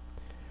Browns.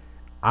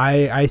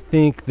 I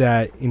think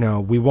that,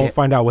 we won't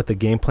find out what the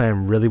game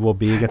plan really will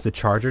be against the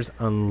Chargers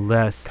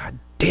unless. God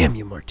damn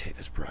you,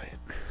 Martavis Bryant.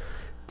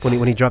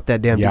 When he dropped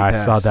that damn deep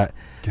pass. I saw that.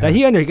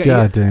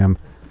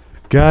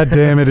 God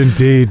damn it,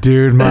 indeed,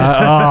 dude.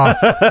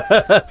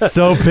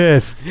 So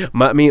pissed.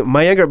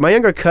 My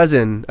younger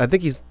cousin, I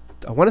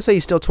want to say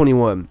he's still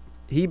 21.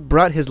 He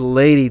brought his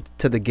lady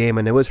to the game,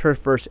 and it was her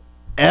first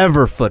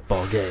ever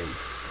football game.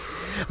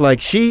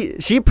 Like,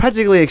 she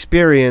practically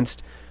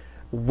experienced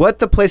what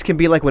the place can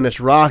be like when it's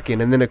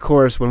rocking, and then, of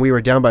course, when we were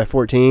down by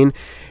 14,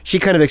 she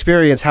kind of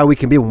experienced how we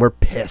can be when we're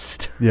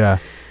pissed. Yeah.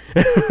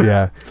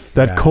 Yeah.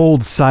 That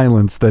cold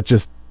silence that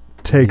just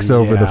takes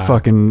over the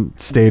fucking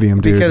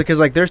stadium, dude. Because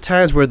like there's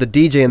times where the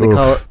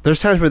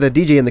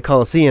DJ in the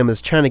Coliseum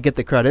is trying to get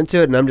the crowd into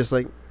it, and I'm just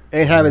like,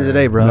 ain't having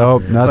today, bro.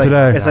 Nope, not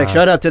today. It's like,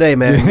 shut up today,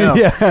 man. No.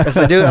 It's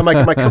like, dude, I'm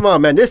like, come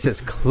on, man, this is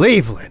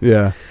Cleveland.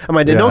 Yeah. I'm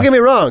like, don't get me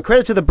wrong.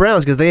 Credit to the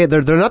Browns because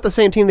they're not the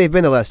same team they've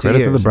been the last 2 years.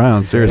 Credit to the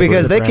Browns, seriously.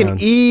 Because they can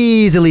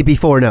easily be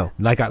 4-0.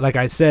 Like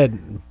I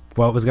said,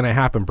 what was going to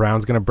happen?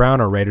 Brown's going to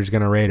Brown or Raiders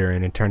going to Raider,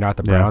 and it turned out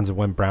the Browns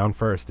went Brown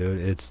first, dude.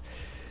 It's,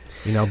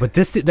 but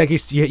this, like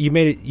you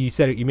made it. You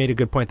said it. You made a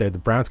good point there. The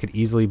Browns could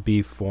easily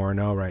be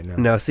 4-0 right now.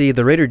 Now, see,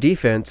 the Raider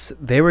defense.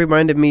 They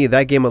reminded me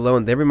that game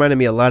alone. They reminded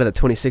me a lot of the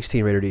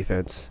 2016 Raider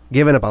defense,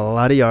 giving up a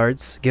lot of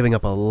yards, giving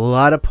up a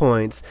lot of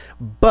points,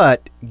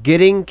 but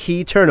getting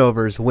key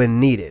turnovers when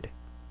needed.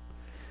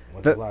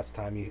 When's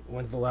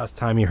the last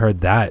time you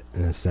heard that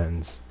in a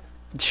sentence?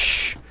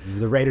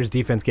 The Raiders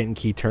defense getting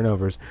key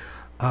turnovers.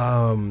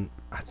 I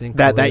think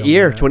that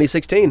year,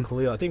 2016.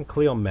 I think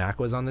Khalil Mack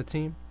was on the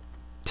team.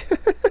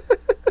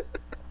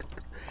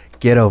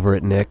 Get over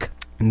it, Nick.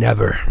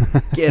 Never.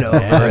 Get over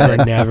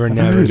it. Never.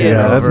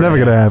 That's never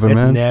going to happen, man.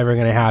 It's never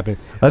going to happen.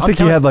 I think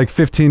he had like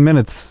 15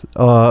 minutes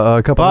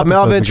a couple Bob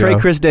Melvin, Trey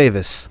Chris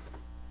Davis.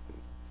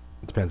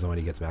 It depends on when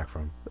he gets back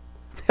from.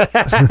 Because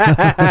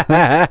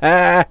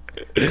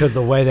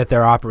the way that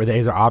they're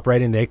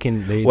operating, they're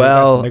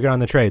good on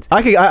the trades.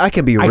 I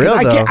can be real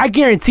though. I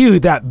guarantee you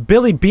that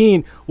Billy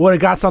Beane would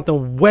have got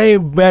something way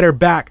better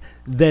back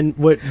than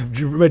what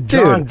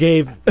John what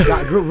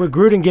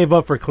Gruden gave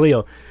up for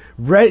Khalil.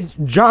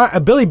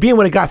 Billy Beane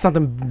would have got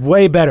something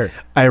way better.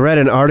 I read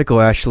an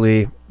article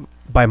actually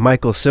by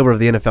Michael Silver of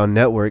the NFL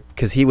Network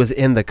because he was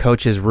in the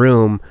coach's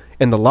room,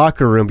 in the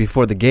locker room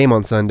before the game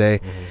on Sunday.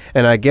 Mm-hmm.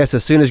 And I guess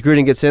as soon as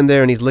Gruden gets in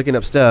there and he's looking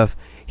up stuff,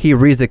 he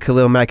reads that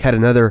Khalil Mack had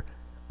another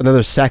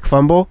sack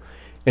fumble.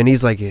 And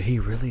he's like, he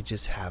really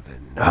just have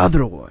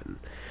another one.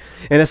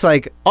 And it's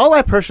like, all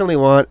I personally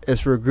want is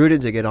for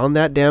Gruden to get on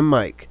that damn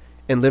mic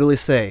and literally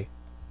say,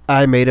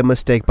 I made a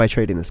mistake by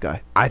trading this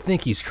guy. I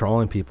think he's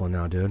trolling people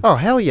now, dude. Oh,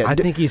 hell yeah. I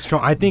think he's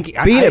trolling. I think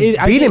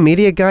being a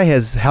media guy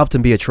has helped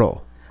him be a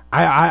troll.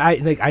 I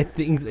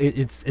think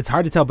it's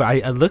hard to tell, but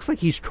it looks like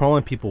he's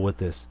trolling people with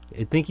this.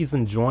 I think he's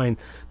enjoying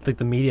like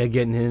the media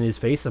getting in his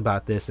face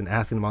about this and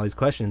asking him all these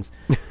questions.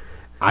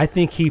 I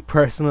think he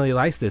personally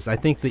likes this. I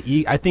think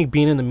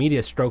being in the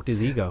media stroked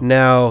his ego.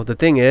 Now the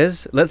thing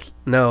is, let's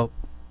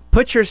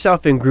put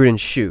yourself in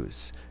Gruden's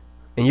shoes,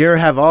 and you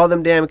have all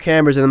them damn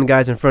cameras and them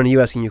guys in front of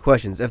you asking you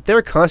questions. If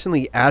they're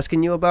constantly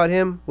asking you about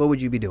him, what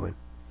would you be doing?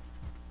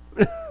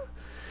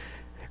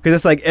 Because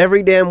it's like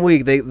every damn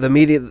week the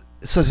media,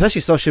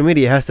 especially social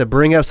media, has to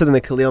bring up something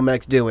that Khalil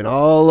Mack's doing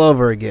all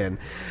over again.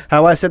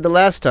 How I said the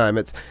last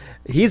time,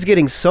 he's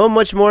getting so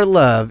much more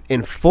love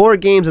in 4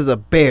 games as a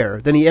Bear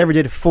than he ever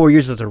did 4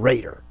 years as a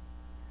Raider.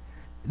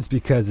 It's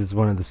because it's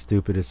one of the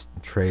stupidest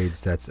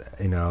trades that's,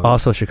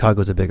 Also,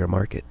 Chicago's a bigger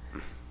market.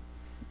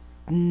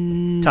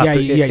 You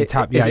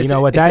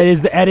know what?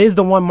 That is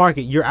the one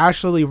market. You're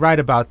actually right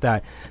about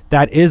that.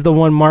 That is the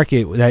one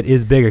market that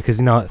is bigger because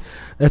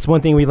that's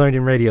one thing we learned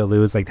in radio,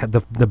 Lou. Is like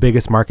the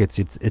biggest markets.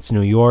 It's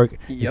New York,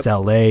 it's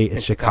L.A.,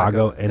 it's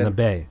Chicago, and the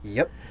Bay.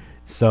 Yep.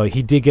 So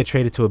he did get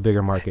traded to a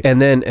bigger market.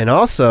 And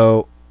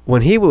also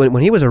when he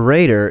was a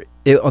Raider,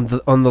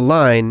 on the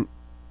line,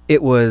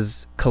 it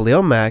was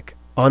Khalil Mack,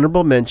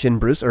 honorable mention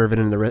Bruce Irvin,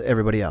 and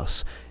everybody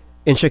else.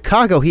 In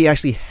Chicago, he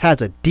actually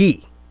has a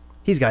D.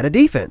 He's got a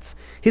defense.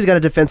 He's got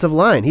a defensive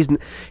line.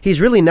 He's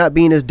really not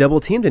being as double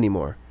teamed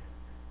anymore.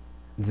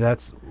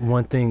 That's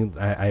one thing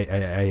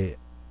I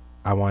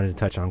wanted to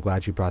touch on. I'm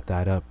glad you brought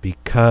that up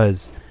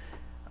because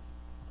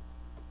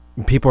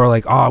people are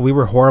like, "Oh, we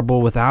were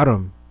horrible without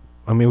him."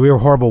 I mean, we were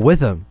horrible with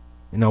him.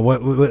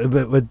 What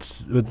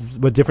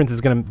difference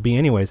is going to be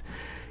anyways?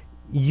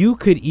 You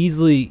could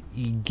easily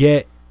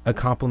get a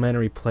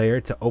complimentary player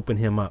to open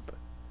him up.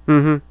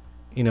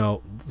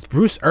 Mm-hmm.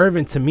 Bruce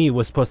Irvin to me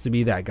was supposed to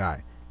be that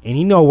guy. And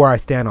you know where I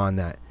stand on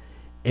that.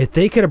 If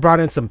they could have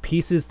brought in some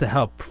pieces to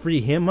help free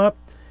him up,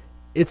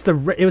 it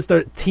was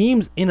the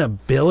team's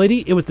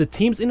inability. It was the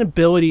team's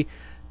inability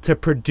to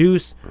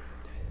produce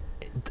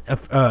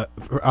for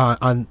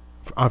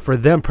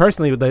them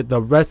personally,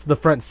 the rest of the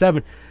front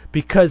seven,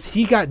 because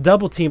he got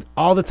double teamed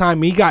all the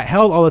time. He got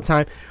held all the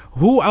time.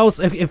 Who else?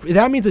 If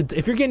that means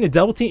if you're getting a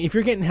double team, if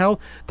you're getting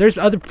held, there's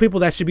other people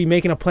that should be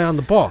making a play on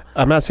the ball.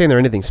 I'm not saying they're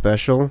anything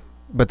special,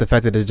 but the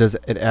fact that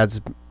it adds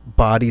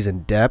bodies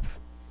and depth.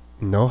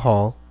 No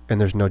Hall, and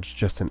there's no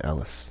Justin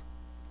Ellis.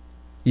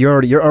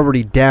 You're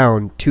already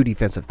down 2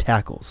 defensive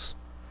tackles,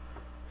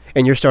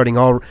 and you're starting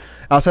all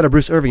outside of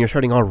Bruce Irvin. You're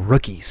starting all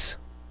rookies.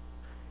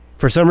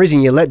 For some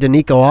reason, you let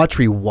Danico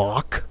Autry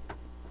walk.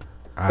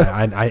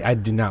 I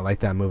do not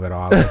like that move at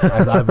all.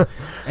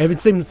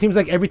 It seems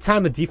like every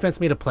time the defense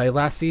made a play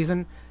last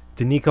season,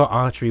 Danico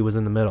Autry was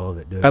in the middle of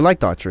it, dude. I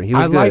liked Autry. He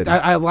was good.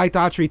 I liked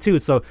Autry too.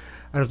 So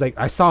I was like,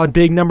 I saw a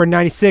big number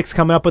 96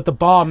 coming up with the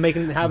ball,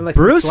 having like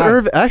Bruce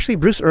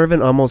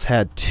Irvin almost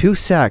had 2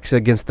 sacks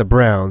against the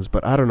Browns,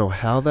 but I don't know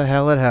how the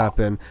hell it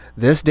happened.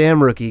 This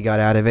damn rookie got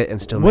out of it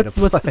and still made a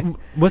play.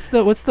 What's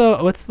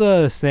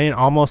the saying?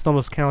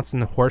 Almost counts in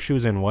the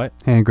horseshoes and what?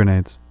 Hand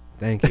grenades.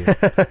 Thank you,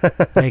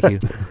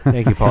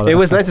 thank you, Paul. It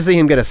was nice to see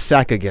him get a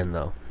sack again,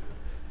 though.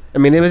 I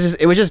mean, it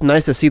was just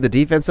nice to see the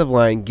defensive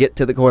line get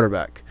to the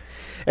quarterback.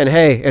 And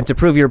hey, and to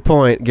prove your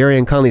point,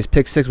 Gareon Conley's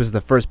pick 6 was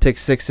the first pick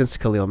 6 since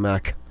Khalil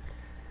Mack.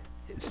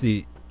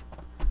 See,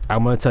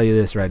 I'm going to tell you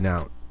this right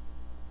now.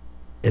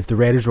 If the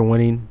Raiders were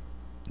winning,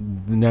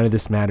 none of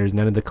this matters.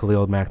 None of the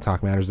Khalil Mack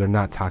talk matters. They're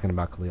not talking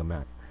about Khalil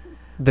Mack.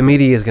 The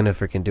media is going to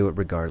freaking do it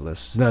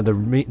regardless. No, the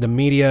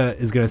media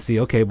is going to see,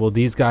 okay, well,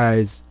 these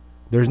guys,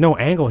 there's no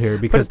angle here.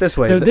 Because put it this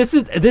way. This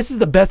is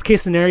the best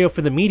case scenario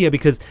for the media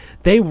because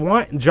they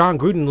want John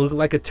Gruden to look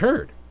like a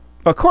turd.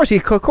 Of course,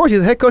 he's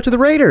the head coach of the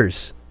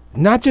Raiders.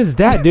 Not just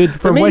that, dude.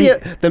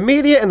 The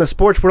media and the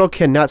sports world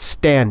cannot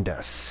stand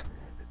us.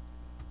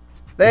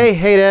 They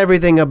hate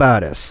everything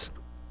about us.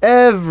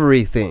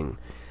 Everything.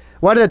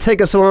 Why did it take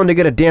us so long to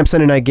get a damn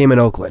Sunday night game in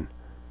Oakland?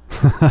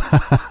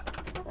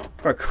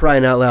 For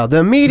crying out loud.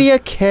 The media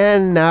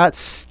cannot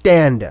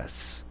stand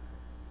us.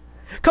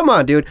 Come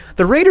on, dude.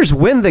 The Raiders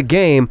win the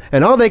game,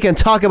 and all they can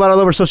talk about all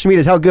over social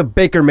media is how good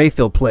Baker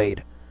Mayfield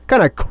played. What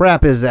kind of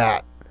crap is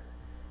that?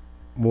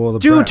 Well,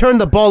 Dude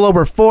turned the ball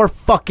over 4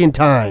 fucking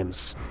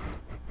times.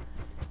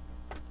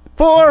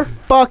 4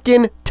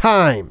 fucking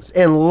times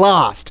and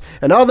lost.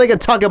 And all they can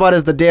talk about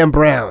is the damn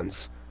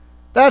Browns.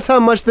 That's how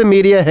much the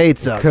media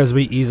hates us. Because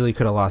we easily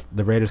could have lost.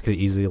 The Raiders could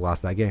have easily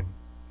lost that game.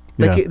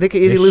 They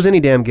could easily lose any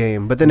damn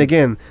game. But then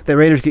again, the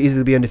Raiders could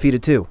easily be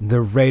undefeated too.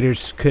 The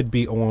Raiders could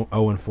be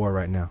 0-4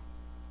 right now.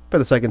 For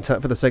the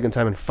second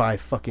time in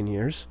 5 fucking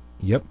years.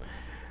 Yep.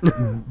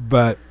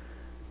 But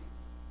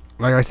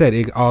like I said,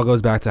 it all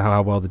goes back to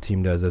how well the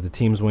team does. If the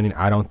team's winning,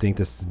 I don't think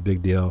this is a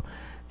big deal.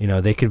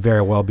 They could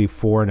very well be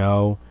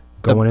 4-0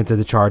 going into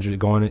the Chargers,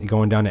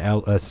 going down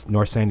to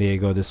North San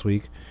Diego this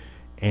week,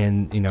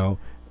 and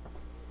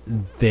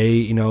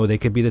they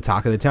could be the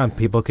talk of the town.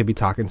 People could be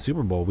talking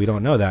Super Bowl. We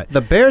don't know that.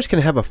 The Bears can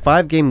have a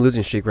 5-game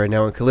losing streak right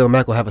now, and Khalil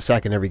Mack will have a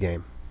sack in every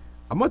game.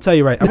 I'm gonna tell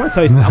you right. I'm gonna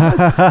tell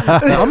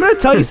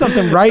you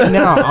something right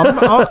now. I'm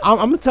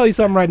gonna tell you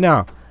something right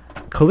now.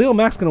 Khalil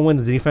Mack's gonna win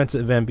the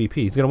defensive MVP.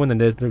 He's gonna win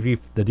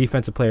the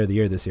defensive player of the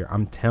year this year.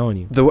 I'm telling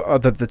you.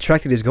 The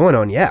track that he's going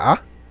on, yeah.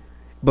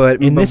 But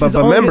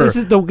remember,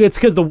 it's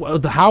because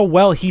how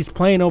well he's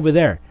playing over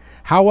there.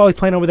 How well he's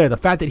playing over there. The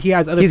fact that he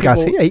has other people.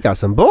 He got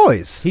some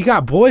boys. He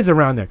got boys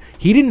around there.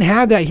 He didn't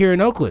have that here in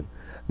Oakland.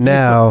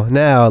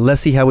 Now,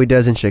 let's see how he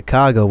does in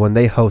Chicago when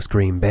they host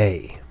Green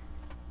Bay.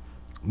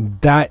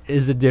 That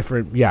is a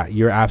different. Yeah,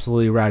 you're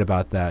absolutely right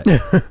about that.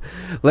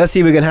 Let's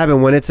see what can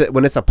happen when it's a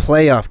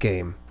playoff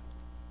game.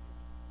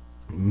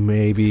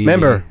 Maybe.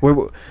 Remember,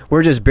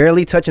 we're just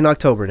barely touching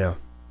October now.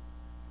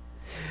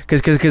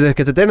 Because at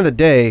the end of the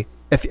day,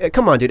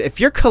 come on, dude, if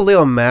you're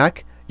Khalil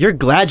Mack, you're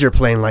glad you're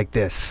playing like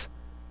this.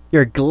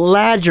 You're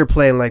glad you're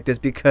playing like this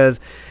because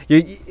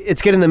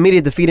it's getting the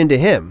media to feed into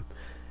him.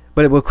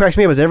 But what cracks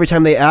me up is every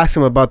time they ask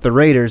him about the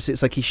Raiders,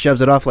 it's like he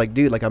shoves it off like,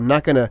 dude, like I'm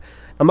not gonna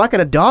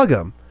dog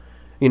him.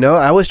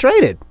 I was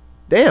traded.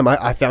 Damn,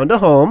 I found a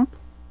home.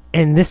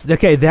 And that's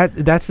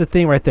the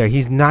thing right there.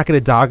 He's not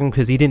gonna dog him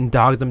because he didn't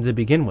dog them to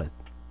begin with.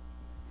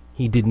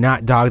 He did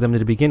not dog them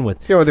to begin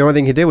with. The only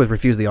thing he did was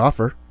refuse the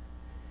offer.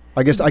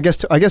 I guess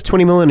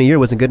 $20 million a year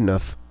wasn't good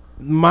enough.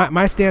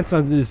 My stance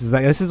on this is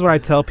this is what I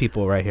tell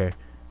people right here.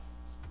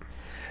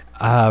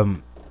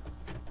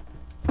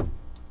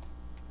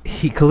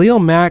 Khalil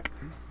Mack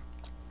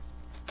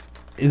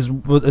is a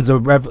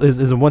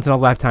once in a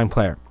lifetime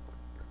player,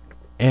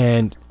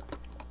 and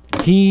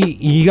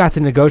you got to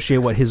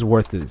negotiate what his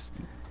worth is.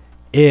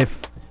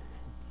 If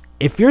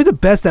you're the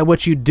best at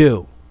what you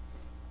do,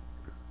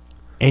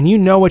 and you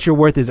know what your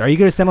worth is, are you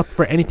going to settle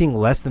for anything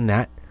less than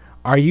that?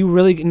 Are you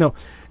really? No,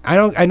 I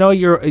don't. I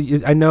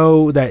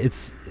know that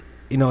it's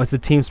it's a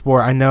team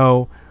sport. I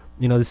know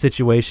the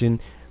situation.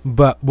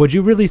 But would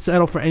you really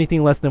settle for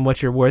anything less than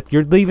what you're worth?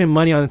 You're leaving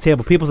money on the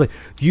table. People say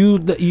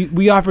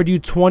we offered you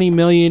 $20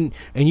 million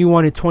and you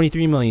wanted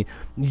 $23 million.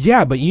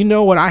 Yeah, but you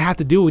know what I have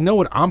to do. You know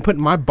what I'm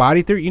putting my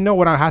body through. You know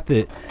what I have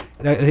to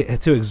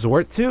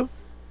exhort to.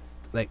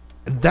 Like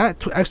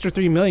that extra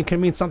 $3 million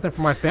could mean something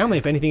for my family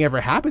if anything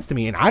ever happens to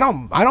me. And I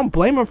don't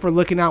blame him for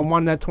looking out and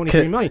wanting that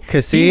 $23 million.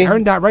 He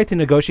earned that right to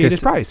negotiate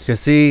his price. Because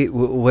see,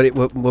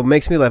 what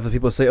makes me laugh is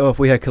people say, "Oh, if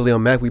we had Khalil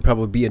Mack, we'd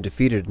probably be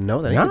undefeated." No,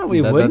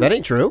 we wouldn't. That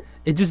ain't true.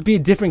 It'd just be a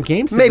different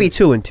game system. Maybe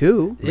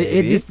 2-2.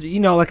 It just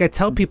like I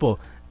tell people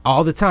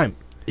all the time,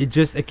 it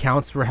just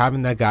accounts for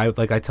having that guy.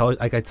 Like I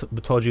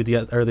told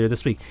you earlier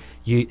this week,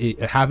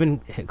 having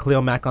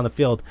Khalil Mack on the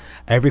field,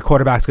 every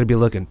quarterback's gonna be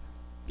looking.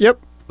 Yep.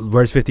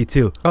 Where's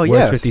 52? Oh,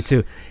 where's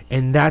 52?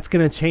 And that's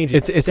gonna change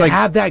it. It's to like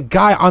have that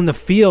guy on the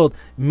field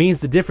means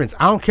the difference.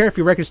 I don't care if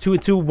your record's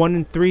 2-2,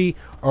 1-3,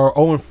 or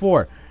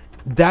 0-4.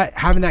 That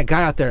having that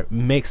guy out there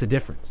makes a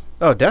difference.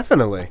 Oh,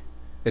 definitely.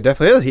 It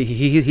definitely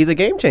is. He's a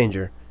game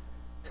changer.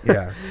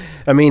 Yeah.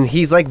 I mean,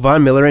 he's like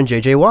Von Miller and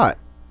J.J. Watt.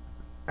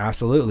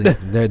 Absolutely.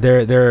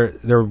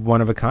 They're one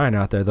of a kind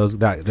out there.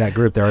 That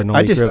group. They're an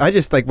elite group. I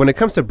just like when it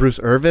comes to Bruce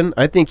Irvin,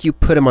 I think you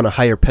put him on a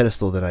higher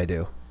pedestal than I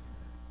do.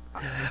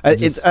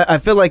 I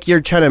feel like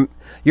you're trying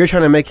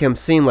to make him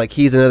seem like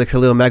he's another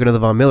Khalil Mack, another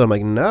Von Miller. I'm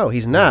like, no,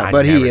 he's not.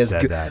 But he is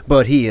good.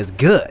 But he is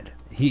good.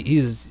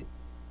 He's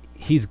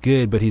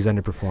good, but he's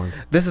underperformed.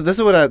 This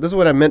is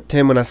what I meant to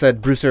him when I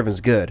said Bruce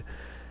Irvin's good.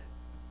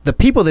 The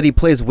people that he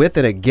plays with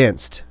and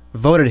against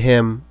voted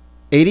him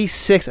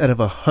 86 out of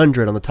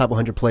 100 on the top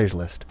 100 players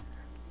list.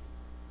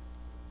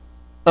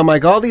 I'm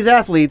like, all these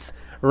athletes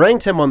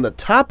ranked him on the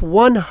top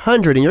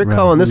 100, and you're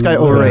calling this guy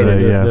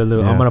overrated. Yeah.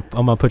 I'm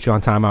gonna put you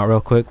on timeout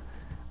real quick.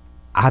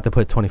 I have to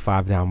put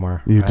 25 down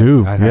more. You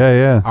do.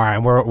 Yeah. All right,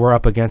 we're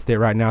up against it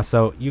right now.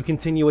 So you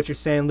continue what you're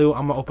saying, Lou.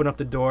 I'm gonna open up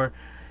the door,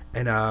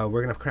 and I'm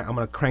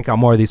gonna crank out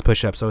more of these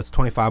push-ups. So it's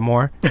 25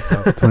 more.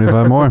 So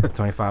 25 more.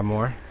 25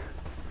 more.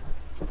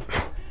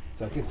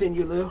 So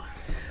continue, Lou.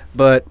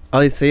 But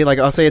I'll say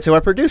it to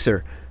our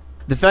producer.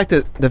 The fact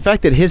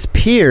that his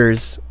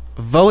peers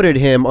voted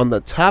him on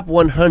the top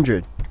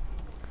 100.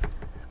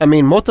 I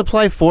mean,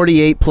 multiply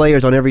 48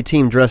 players on every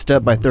team dressed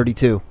up by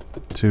 32.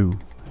 2,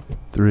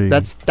 3.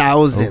 That's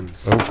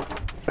thousands.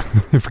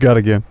 I forgot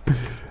again.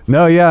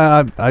 No,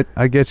 yeah,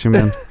 I get you,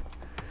 man.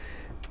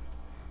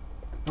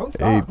 Don't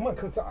stop. 8, Come on,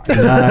 come talk.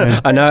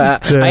 9, I know.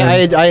 10,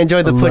 I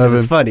enjoyed the push.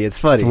 11, It's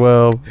funny.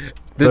 12,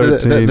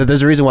 13,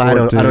 there's a reason why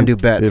 14, I don't do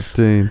bets.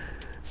 15,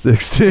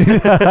 16.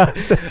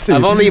 17,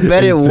 I've only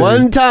bet it 18,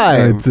 one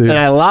time, 19, and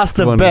I lost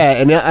the 20, bet,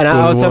 and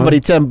I owe somebody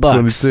 $10.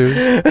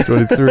 22,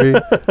 23,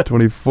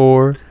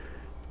 24,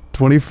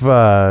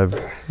 25.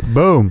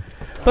 Boom.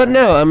 But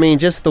no, I mean,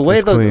 just the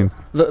way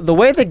the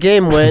way the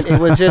game went, it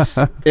was just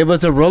it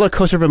was a roller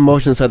coaster of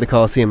emotions inside the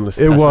Coliseum.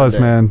 It was,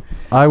 man.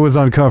 I was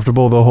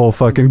uncomfortable the whole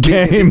fucking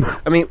game.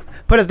 I mean,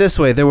 put it this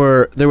way: there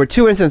were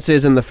 2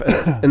 instances and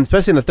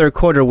especially in the third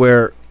quarter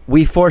where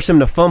we forced him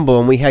to fumble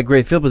and we had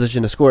great field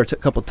position to score a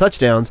couple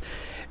touchdowns.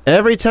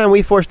 Every time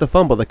we forced the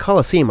fumble, the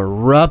Coliseum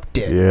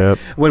erupted. Yep.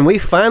 When we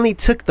finally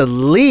took the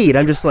lead,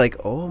 I'm just like,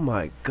 oh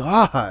my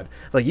God.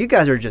 Like, you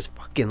guys are just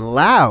fucking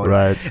loud.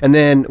 Right. And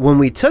then when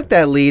we took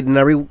that lead and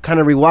I kind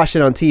of rewatched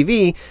it on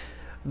TV,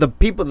 the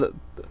people,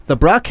 the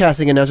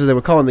broadcasting announcers that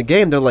were calling the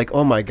game, they're like,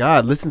 oh my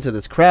God, listen to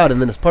this crowd. And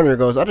then his partner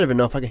goes, I don't even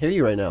know if I can hear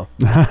you right now.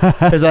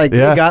 It's like,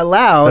 Yeah. it got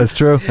loud. That's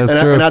true. That's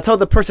true. And I told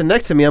the person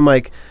next to me, I'm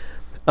like,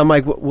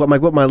 what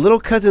my little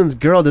cousin's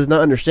girl does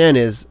not understand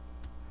is,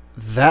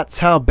 that's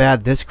how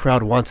bad this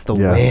crowd wants the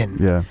win.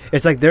 Yeah.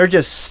 It's like they're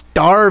just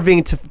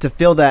starving to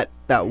feel that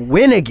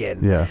win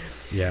again. Yeah.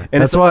 Yeah.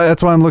 And that's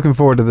why I'm looking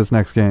forward to this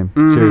next game.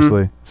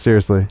 Mm-hmm.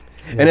 Seriously.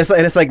 And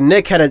it's like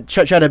Nick had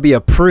to try to be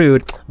a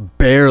prude,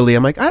 barely.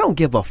 I'm like, I don't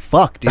give a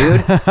fuck,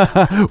 dude.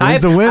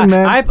 Win's a win,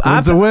 man.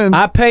 Win's a win.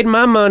 I paid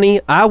my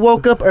money. I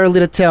woke up early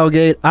to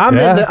tailgate.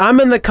 I'm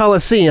in the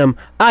Coliseum.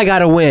 I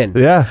gotta win.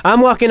 Yeah.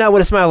 I'm walking out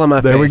with a smile on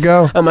my face. There we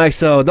go. I'm like,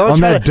 so don't on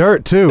try that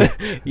dirt too.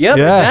 Yep,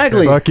 Yeah.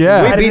 exactly. Fuck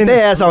yeah. We beat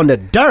their ass on the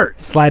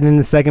dirt. Sliding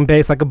into second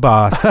base like a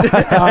boss. all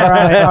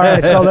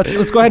right. So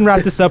let's go ahead and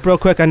wrap this up real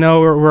quick. I know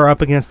we're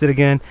up against it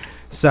again.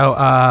 So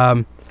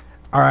all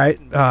right.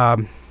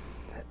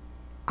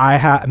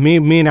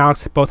 Me and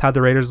Alex both had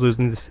the Raiders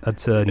losing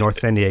to North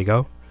San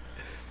Diego,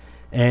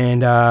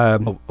 and I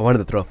wanted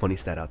to throw a funny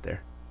stat out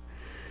there.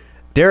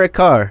 Derek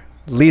Carr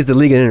leads the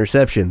league in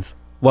interceptions,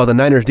 while the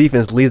Niners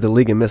defense leads the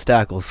league in missed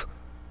tackles.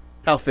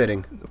 How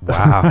fitting!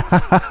 wow.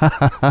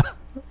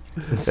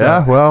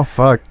 Yeah. Well,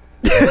 fuck.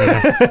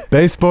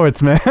 Base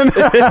sports, man.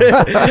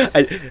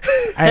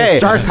 Hey,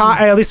 Sharks.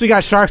 At least we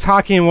got Sharks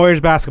hockey and Warriors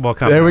basketball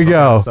coming. There we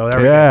go. So there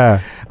we yeah.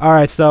 go. All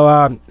right.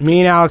 So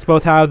me and Alex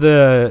both have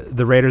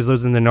the Raiders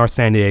losing to North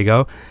San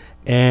Diego,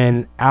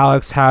 and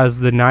Alex has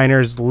the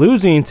Niners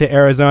losing to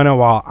Arizona,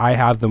 while I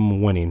have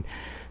them winning.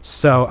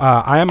 So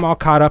I am all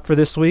caught up for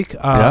this week.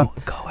 Yeah.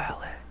 Go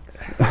Alex.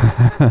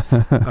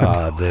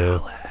 Oh,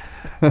 dude.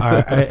 All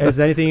right. Is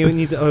there anything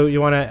you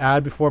want to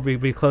add before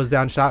we close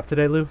down shop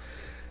today, Lou?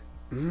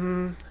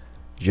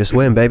 Just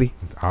win, baby.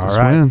 All Just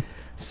right. win.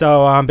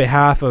 So on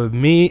behalf of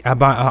me, on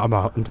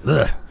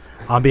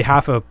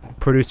behalf of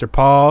producer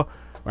Paul,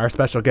 our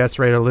special guest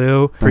Raider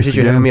Lou, Appreciate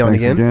you having me on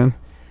again.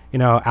 You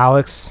know,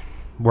 Alex,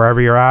 wherever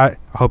you're at,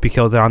 I hope you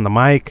killed it on the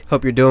mic.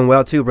 Hope you're doing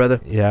well too,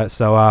 brother. Yeah.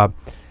 So I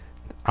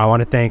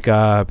want to thank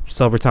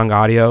Silver Tongue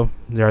Audio.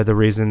 They're the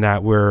reason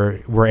that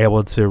we're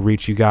able to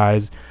reach you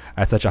guys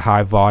at such a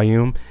high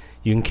volume.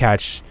 You can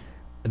catch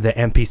the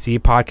MPC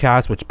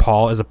podcast, which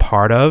Paul is a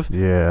part of.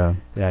 Yeah.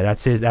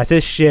 That's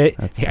his shit.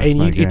 That's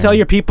and you tell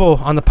your people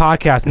on the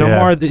podcast no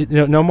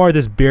more of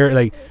this beer,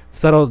 like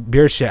subtle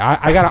beer shit.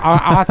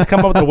 I'll have to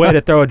come up with a way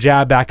to throw a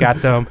jab back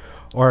at them,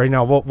 or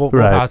we'll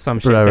have some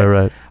shit.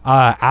 Right.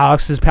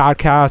 Alex's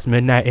podcast,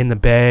 Midnight in the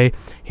Bay.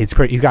 He's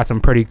got some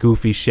pretty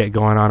goofy shit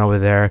going on over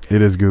there.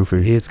 It is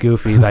goofy. It's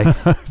goofy, like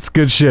It's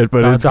good shit,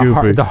 but it's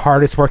goofy. The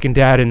hardest working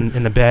dad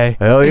in the Bay.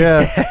 Hell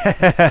yeah.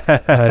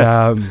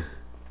 But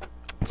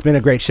it's been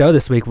a great show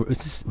this week.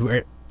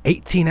 We're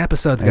 18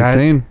 episodes,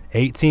 guys.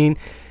 18.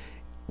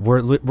 We're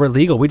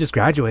legal. We just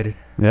graduated.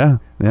 Yeah.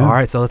 All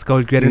right, so let's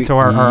go get into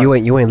our You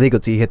ain't legal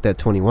till you hit that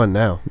 21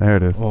 now. There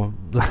it is. Well,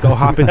 let's go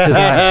hop into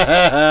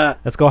that.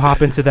 Let's go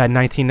hop into that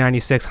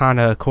 1996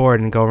 Honda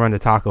Accord and go run to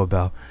Taco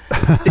Bell.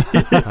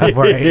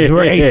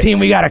 We're 18.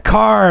 We got a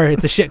car.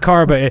 It's a shit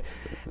car, but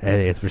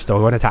we're still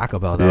going to Taco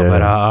Bell though. Yeah.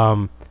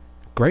 But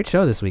great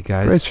show this week,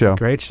 guys.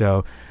 Great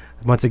show.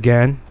 Once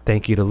again,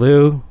 thank you to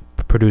Lou,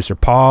 producer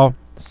Paul,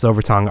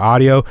 Silver Tongue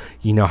Audio.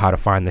 You know how to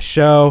find the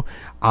show.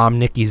 I'm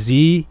Nikki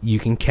Z. You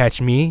can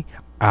catch me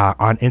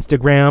on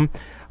Instagram,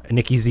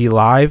 Nikki Z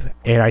Live,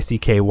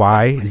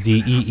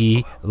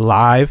 NICKYZEE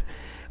Live.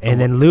 And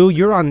then Lou,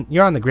 you're on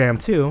the gram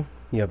too.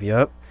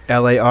 Yep.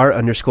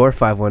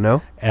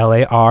 LAR_510.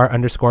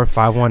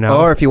 LAR_510.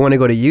 Or if you want to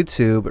go to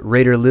YouTube,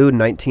 Raider Lou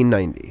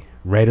 1990.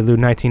 Raider Lou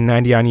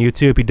 1990 on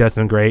YouTube. He does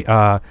some great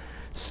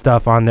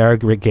stuff on there,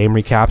 great game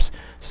recaps.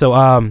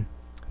 So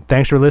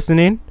thanks for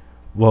listening.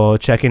 We'll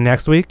check in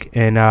next week.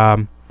 And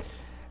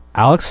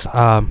Alex,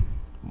 I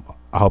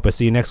hope I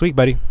see you next week,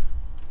 buddy.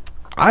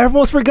 I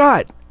almost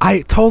forgot.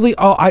 I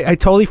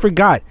totally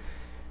forgot.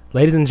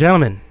 Ladies and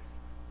gentlemen,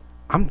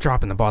 I'm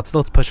dropping the ball. It's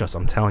those push-ups,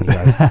 I'm telling you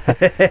guys.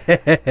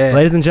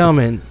 Ladies and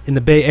gentlemen, in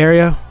the Bay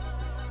Area,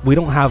 we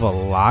don't have a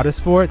lot of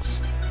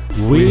sports.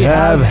 We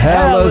have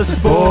hella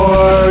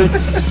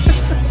sports.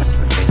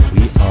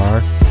 We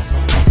are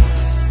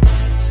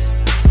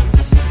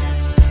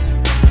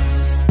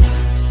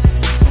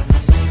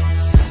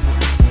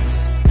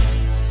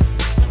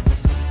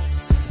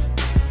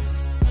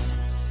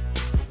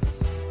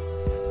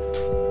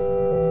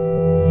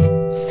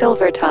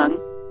Silver Tongue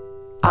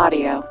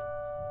Audio.